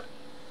 what?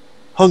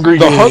 Hungry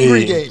The Games.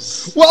 Hungry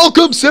Games.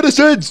 Welcome,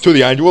 citizens, to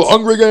the annual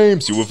Hungry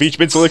Games. You have each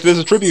been selected as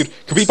a tribute.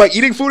 Compete by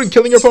eating food and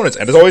killing your opponents.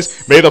 And as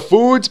always, may the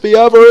foods be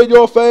ever in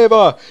your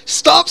favor.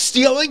 Stop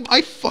stealing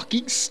my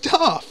fucking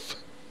stuff.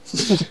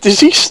 Is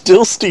he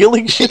still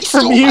stealing shit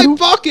from Stole you? my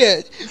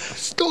bucket.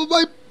 Stole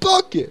my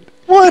bucket.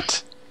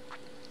 What?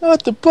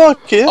 Not the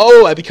bucket.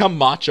 Oh, I become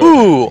macho.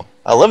 Ooh,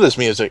 I love this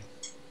music.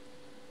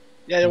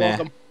 Yeah, you're Nah.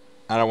 welcome.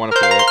 I don't want to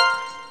play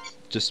it.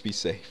 Just to be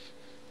safe.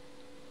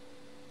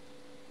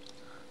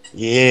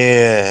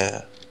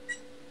 Yeah.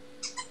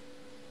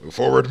 Move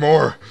forward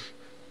more.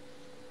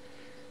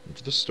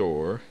 Into the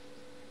store.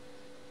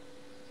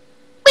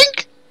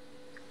 Bink!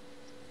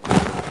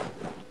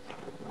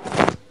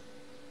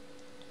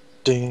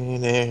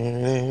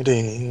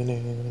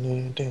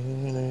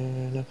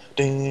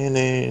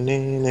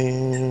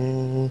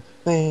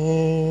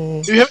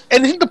 Do you have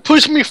anything to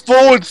push me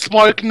forward,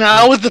 Spark?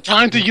 Now is the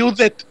time to use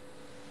it.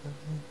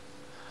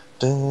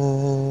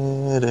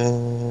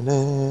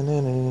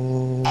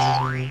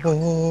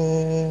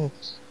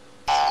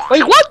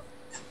 Wait, what?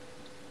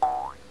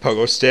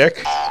 Pogo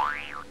stick.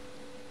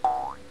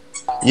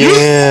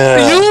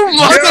 Yeah. You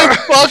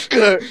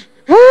motherfucker!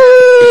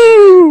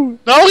 Woo!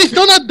 No, he's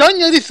still not done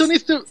yet. He still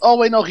needs to. Oh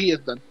wait, no, he is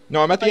done.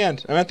 No, I'm at the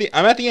end. I'm at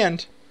the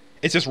end.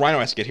 It's just Rhino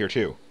has to get here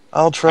too.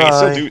 I'll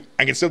try.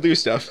 I can still do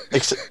stuff.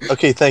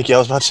 Okay, thank you. I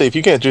was about to say, if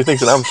you can't do things,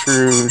 then I'm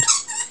screwed.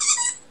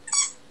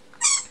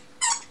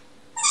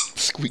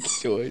 Squeaky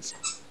toys.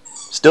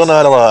 Still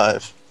not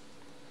alive.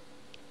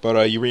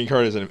 But you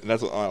reincarnated as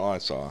that's all I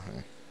saw.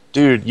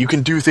 Dude, you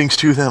can do things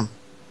to them.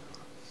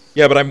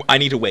 Yeah, but I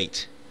need to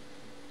wait.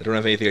 I don't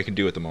have anything I can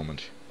do at the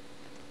moment.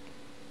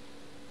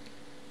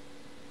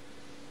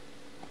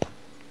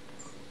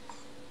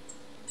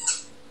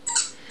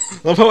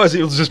 I love how I was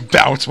able to just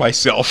bounce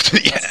myself to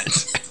the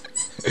end.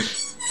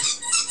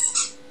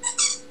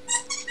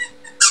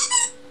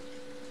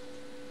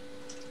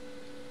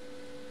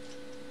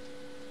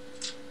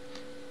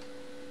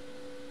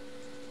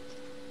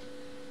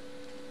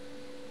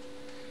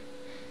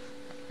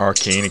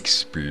 Arcane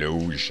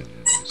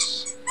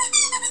explosions.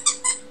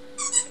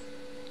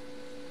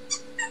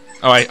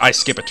 Oh, I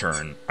skip a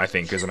turn, I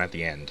think, because I'm at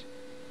the end.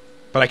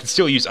 But I can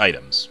still use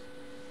items.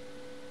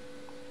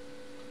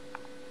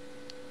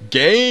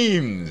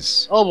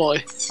 Games! Oh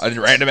boy. A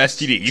random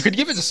STD. You could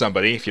give it to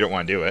somebody if you don't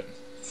want to do it.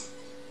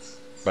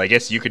 But I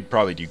guess you could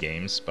probably do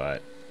games,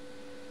 but...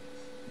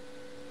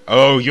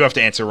 Oh, you have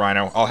to answer,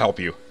 Rhino. I'll help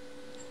you.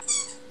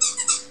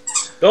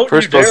 Don't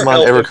First you dare Pokemon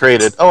help ever him.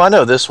 created. Oh, I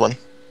know this one.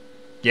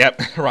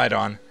 Yep, right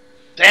on.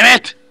 Damn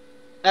it!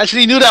 I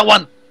actually knew that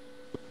one.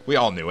 We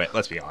all knew it,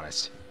 let's be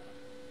honest.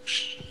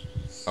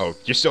 Oh,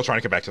 you're still trying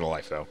to come back to the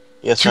life, though.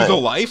 Yes, To I the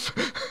am. life?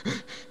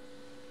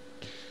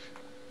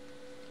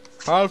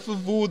 Half of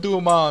voodoo,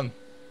 man.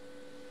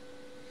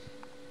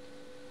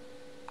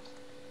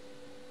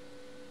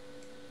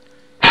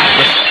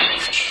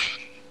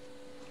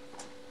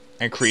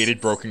 And created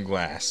broken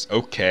glass.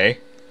 Okay.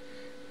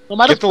 No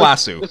matter Get the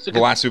lasso. let's The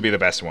lasso would be the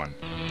best one.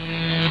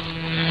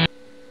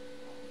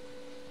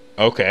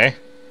 Okay.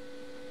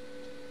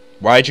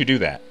 Why'd you do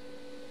that?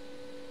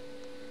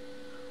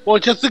 Well,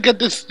 just to get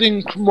this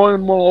thing more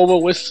and more over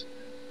with.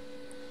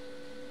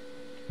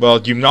 Well,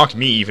 you knocked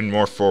me even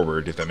more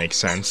forward, if that makes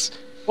sense.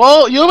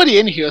 Well, you're already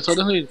in here, so it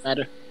doesn't really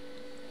matter.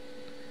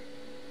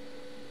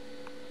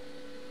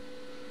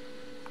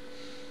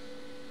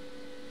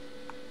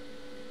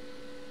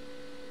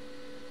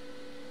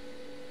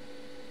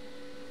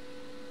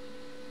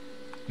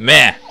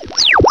 Meh.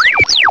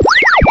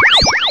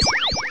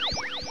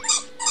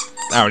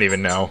 I don't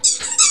even know.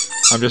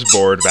 I'm just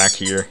bored back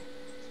here.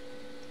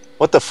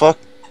 What the fuck?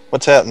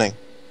 What's happening?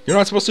 You're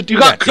not supposed to do You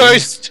that. got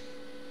cursed!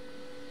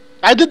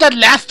 I did that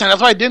last time,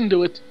 that's why I didn't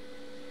do it.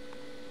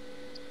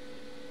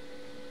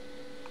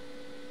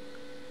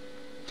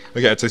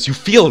 Look at it, it says you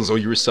feel as though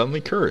you were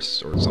suddenly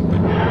cursed or something.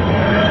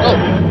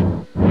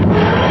 Oh.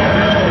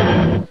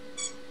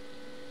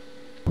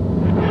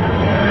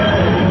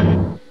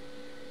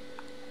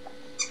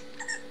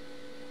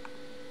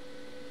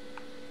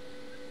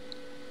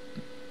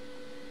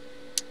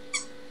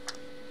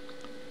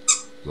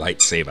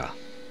 Lightsaber.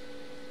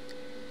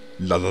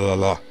 La la la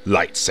la.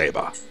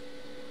 Lightsaber.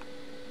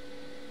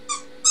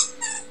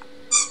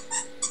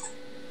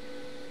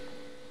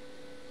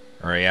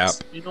 Hurry up.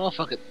 You know what,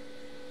 fuck it.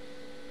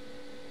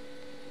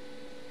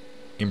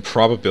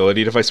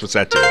 Improbability device? What's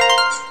that do?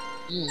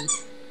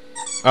 Mm.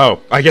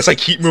 Oh, I guess I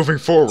keep moving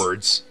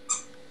forwards.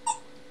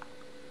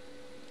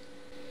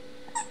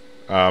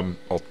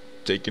 I'll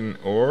take an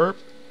orb.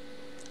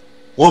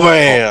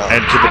 Wha-bam!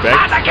 And to the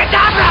bag.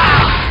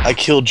 I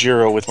killed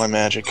Jiro with my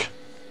magic.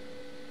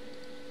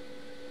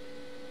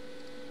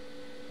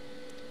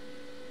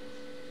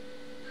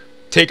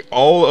 Take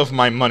all of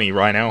my money,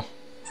 Rhino.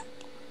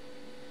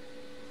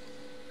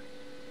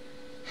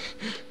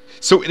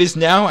 So it is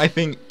now, I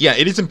think, yeah,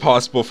 it is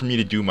impossible for me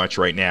to do much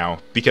right now,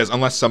 because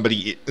unless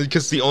somebody,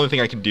 because the only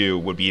thing I can do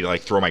would be,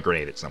 like, throw my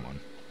grenade at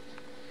someone.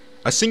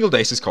 A single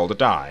dice is called a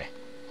die.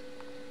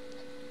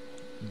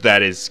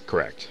 That is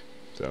correct,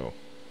 so.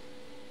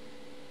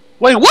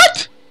 Wait,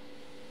 what?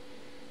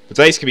 The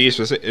dice can be used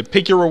for,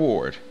 pick your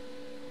reward.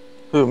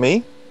 Who,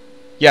 me?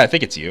 Yeah, I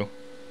think it's you.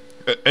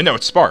 No,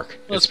 it's Spark.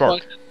 Oh, It's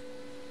Spark.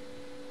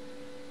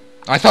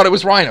 I thought it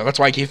was Rhino, that's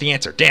why I gave the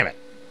answer, damn it.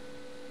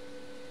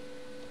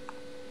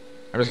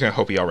 I'm just gonna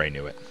hope he already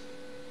knew it.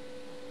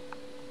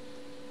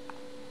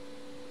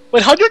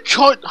 Wait, how'd you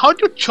charge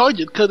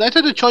it? Because I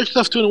tried to charge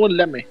stuff too and it wouldn't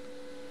let me.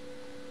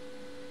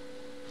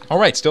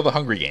 Alright, still the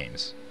Hungry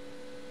Games.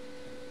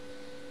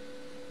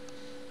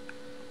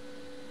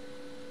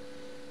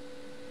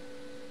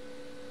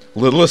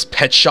 Littlest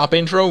Pet Shop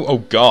intro? Oh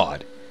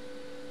god.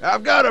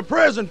 I've got a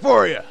present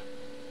for you.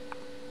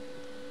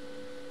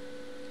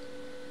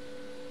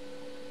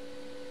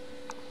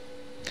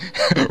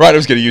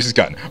 Rhino's gonna use his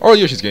gun. Or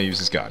Yoshi's gonna use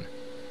his gun.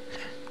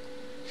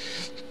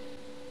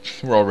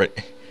 We're already...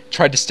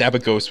 Tried to stab a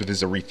ghost with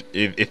his urethral?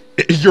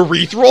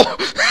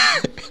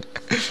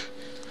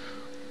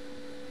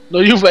 No,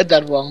 you read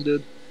that wrong,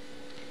 dude.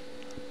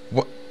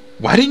 What?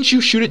 Why didn't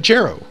you shoot at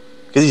Jero?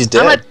 Because he's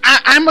dead.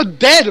 I'm a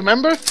dead,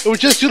 remember? It was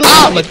just you.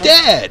 I'm a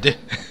dead!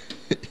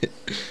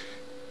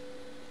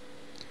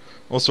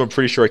 Also, I'm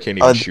pretty sure I can't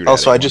even shoot at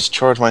Also, I anyone. just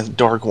charged my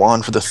Dark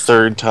Wand for the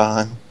 3rd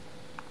time.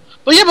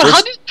 But yeah, but First-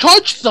 how do you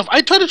charge stuff?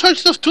 I tried to charge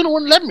stuff too and it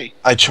wouldn't let me.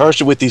 I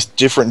charged it with these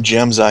different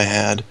gems I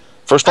had.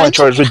 First one I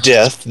charged with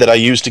Death, that I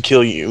used to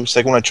kill you.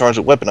 Second one I charged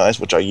with Weaponize,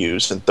 which I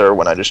used. And third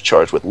one I just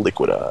charged with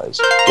Liquidize.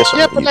 Guess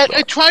Yeah, what?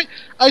 but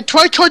I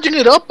tried charging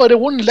it up, but it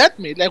wouldn't let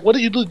me. Like, what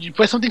did you do? Did you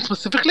press something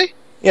specifically?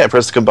 Yeah, I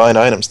pressed the combined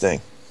items thing.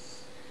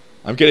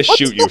 I'm gonna What's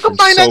shoot you the from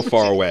combined so item?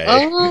 far away.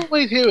 Oh,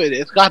 wait, here it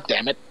is. God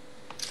damn it.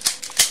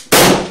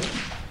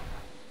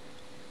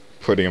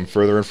 Putting him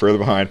further and further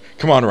behind.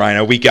 Come on,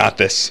 Rhino, we got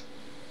this.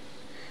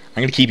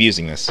 I'm gonna keep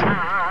using this.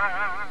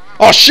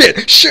 Oh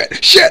shit!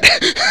 Shit! Shit!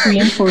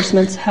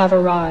 Reinforcements have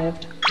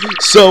arrived.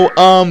 So,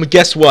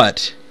 guess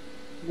what?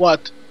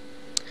 What?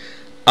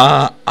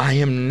 I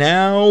am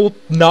now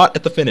not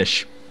at the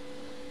finish.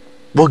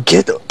 Well,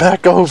 get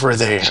back over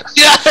there.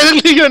 Yeah,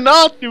 you're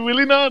not. You're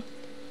really not.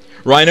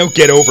 Rhino,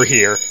 get over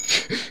here.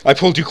 I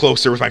pulled you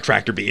closer with my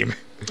tractor beam.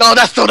 No,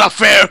 that's still not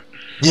fair.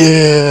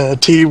 Yeah,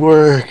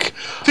 teamwork.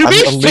 To I'm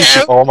be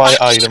unleashing fair, all my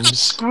I items.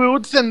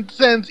 Screwed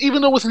since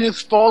even though it wasn't his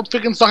fault,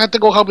 freaking Song had to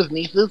go help his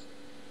nieces.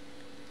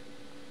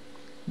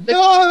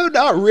 No,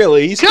 not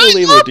really. He's still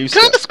able to do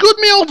Kind of stuff. screwed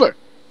me over.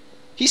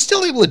 He's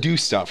still able to do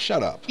stuff.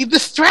 Shut up. He's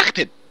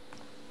distracted.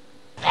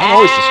 I'm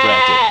always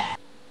distracted.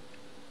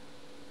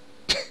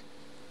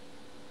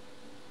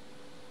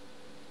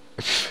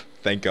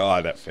 Thank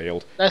God that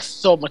failed. That's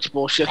so much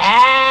bullshit.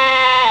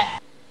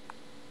 Alright,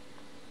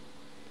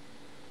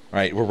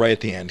 we're right at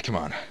the end. Come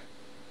on.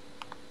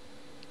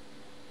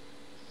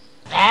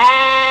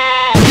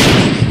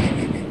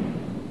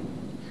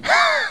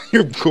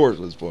 Your cord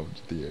was blown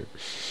to the air.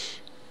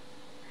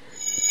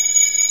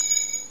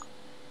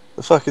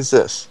 The fuck is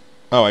this?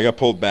 Oh, I got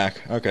pulled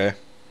back. Okay.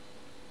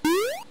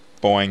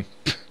 Boing.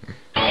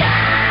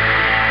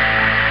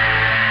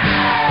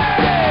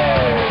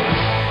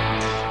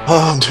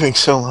 Oh, I'm doing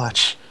so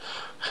much.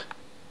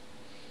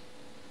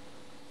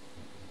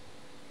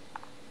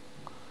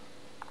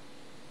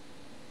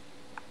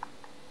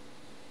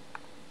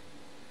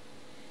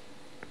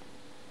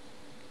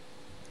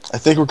 I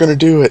think we're gonna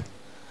do it.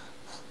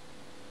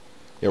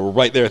 Yeah, we're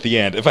right there at the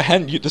end. If I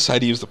hadn't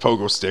decided to use the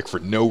pogo stick for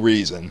no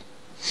reason,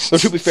 though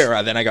to be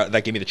fair, then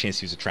that gave me the chance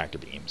to use a tractor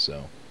beam.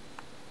 So.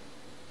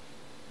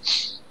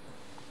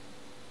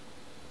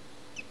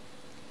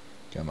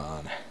 Come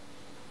on.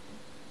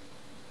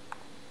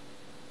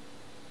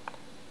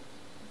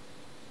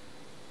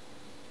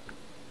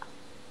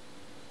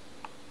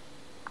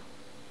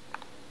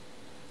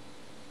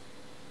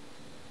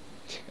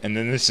 And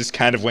then this just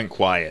kind of went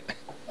quiet.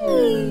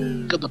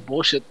 Got the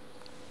bullshit.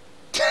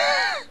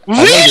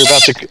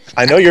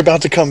 I know you're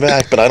about to come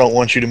back, but I don't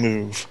want you to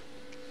move.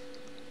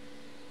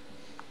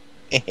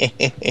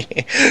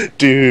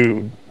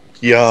 Dude,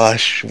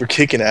 Yosh, we're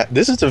kicking at.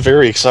 This is a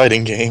very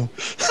exciting game.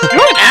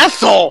 You're an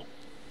asshole.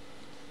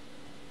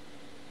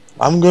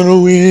 I'm gonna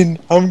win.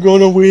 I'm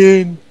gonna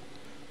win.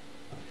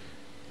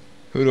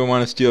 Who do I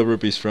want to steal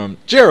rupees from?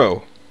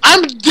 Jero!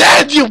 I'm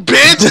dead, you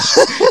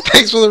bitch!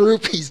 Thanks for the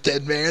rupees,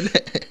 dead man.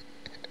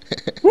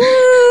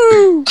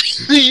 Woo!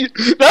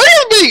 Now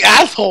you're being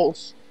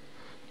assholes.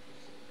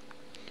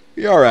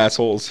 We are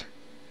assholes.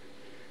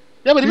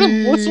 Yeah, but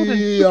even more so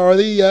We than are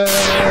the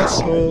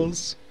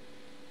assholes.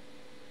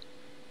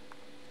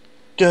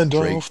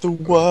 Gandalf the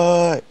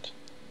White.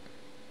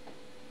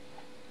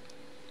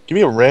 Give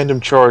me a random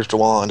charged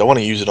wand. I want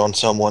to use it on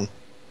someone.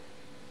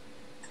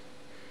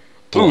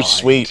 Ooh, Blind.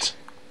 sweet.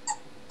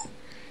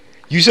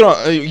 Use it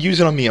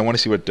on me. I want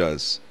to see what it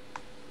does.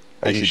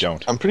 Actually,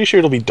 don't. I'm pretty sure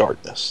it'll be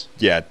darkness.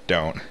 Yeah,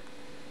 don't.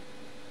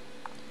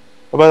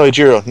 Oh, by the way,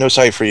 Jiro, no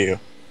sight for you.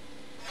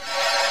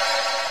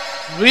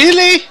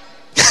 really?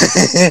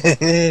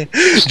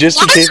 Just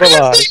to keep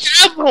alive.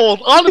 Assholes.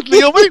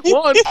 Honestly, I'll make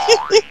one.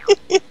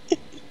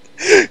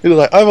 You're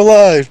like, I'm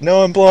alive.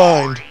 No, I'm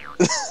blind.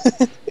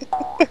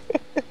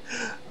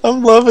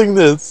 I'm loving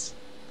this.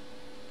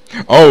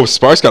 Oh,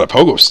 Spark's got a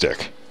pogo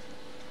stick.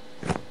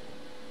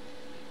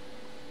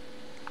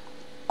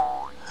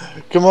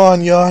 Come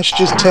on, Yosh,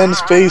 just 10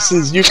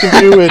 spaces. You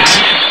can do it.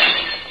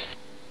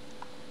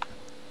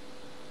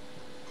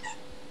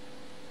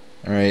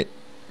 Alright,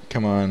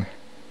 come on.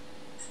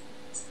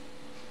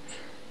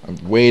 I'm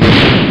waiting.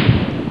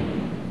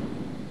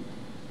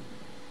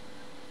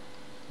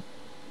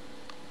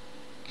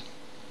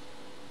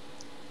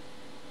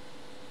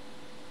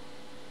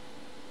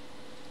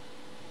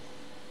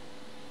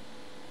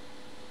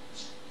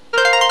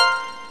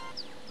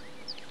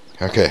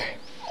 Okay.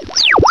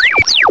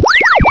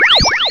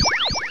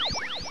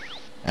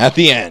 At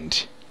the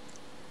end.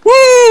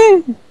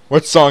 Woo!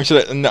 What song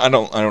should I? No, I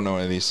don't know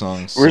any of these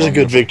songs. Where's so a I'm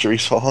good gonna- victory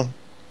song?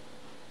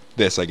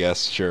 This, I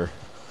guess. Sure.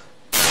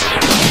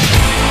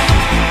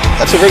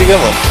 That's a pretty good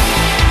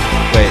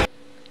one. Wait.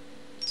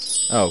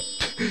 Oh,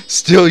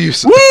 still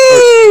use.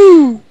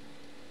 Woo!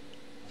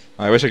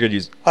 I wish I could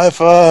use. High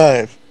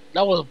five.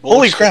 That was bullshit.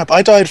 Holy crap,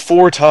 I died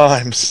 4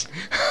 times.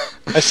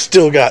 I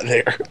still got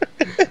there.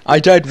 I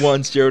died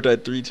once. Jero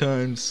died 3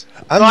 times.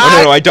 I'm,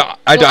 Oh no, I died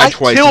I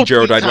twice. killed And Jero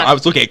 3 died. times. I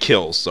was looking at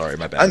kills. Sorry,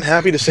 my bad. I'm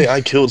happy to say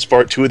I killed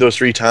Spark 2 of those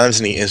 3 times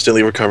and he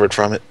instantly recovered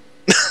from it.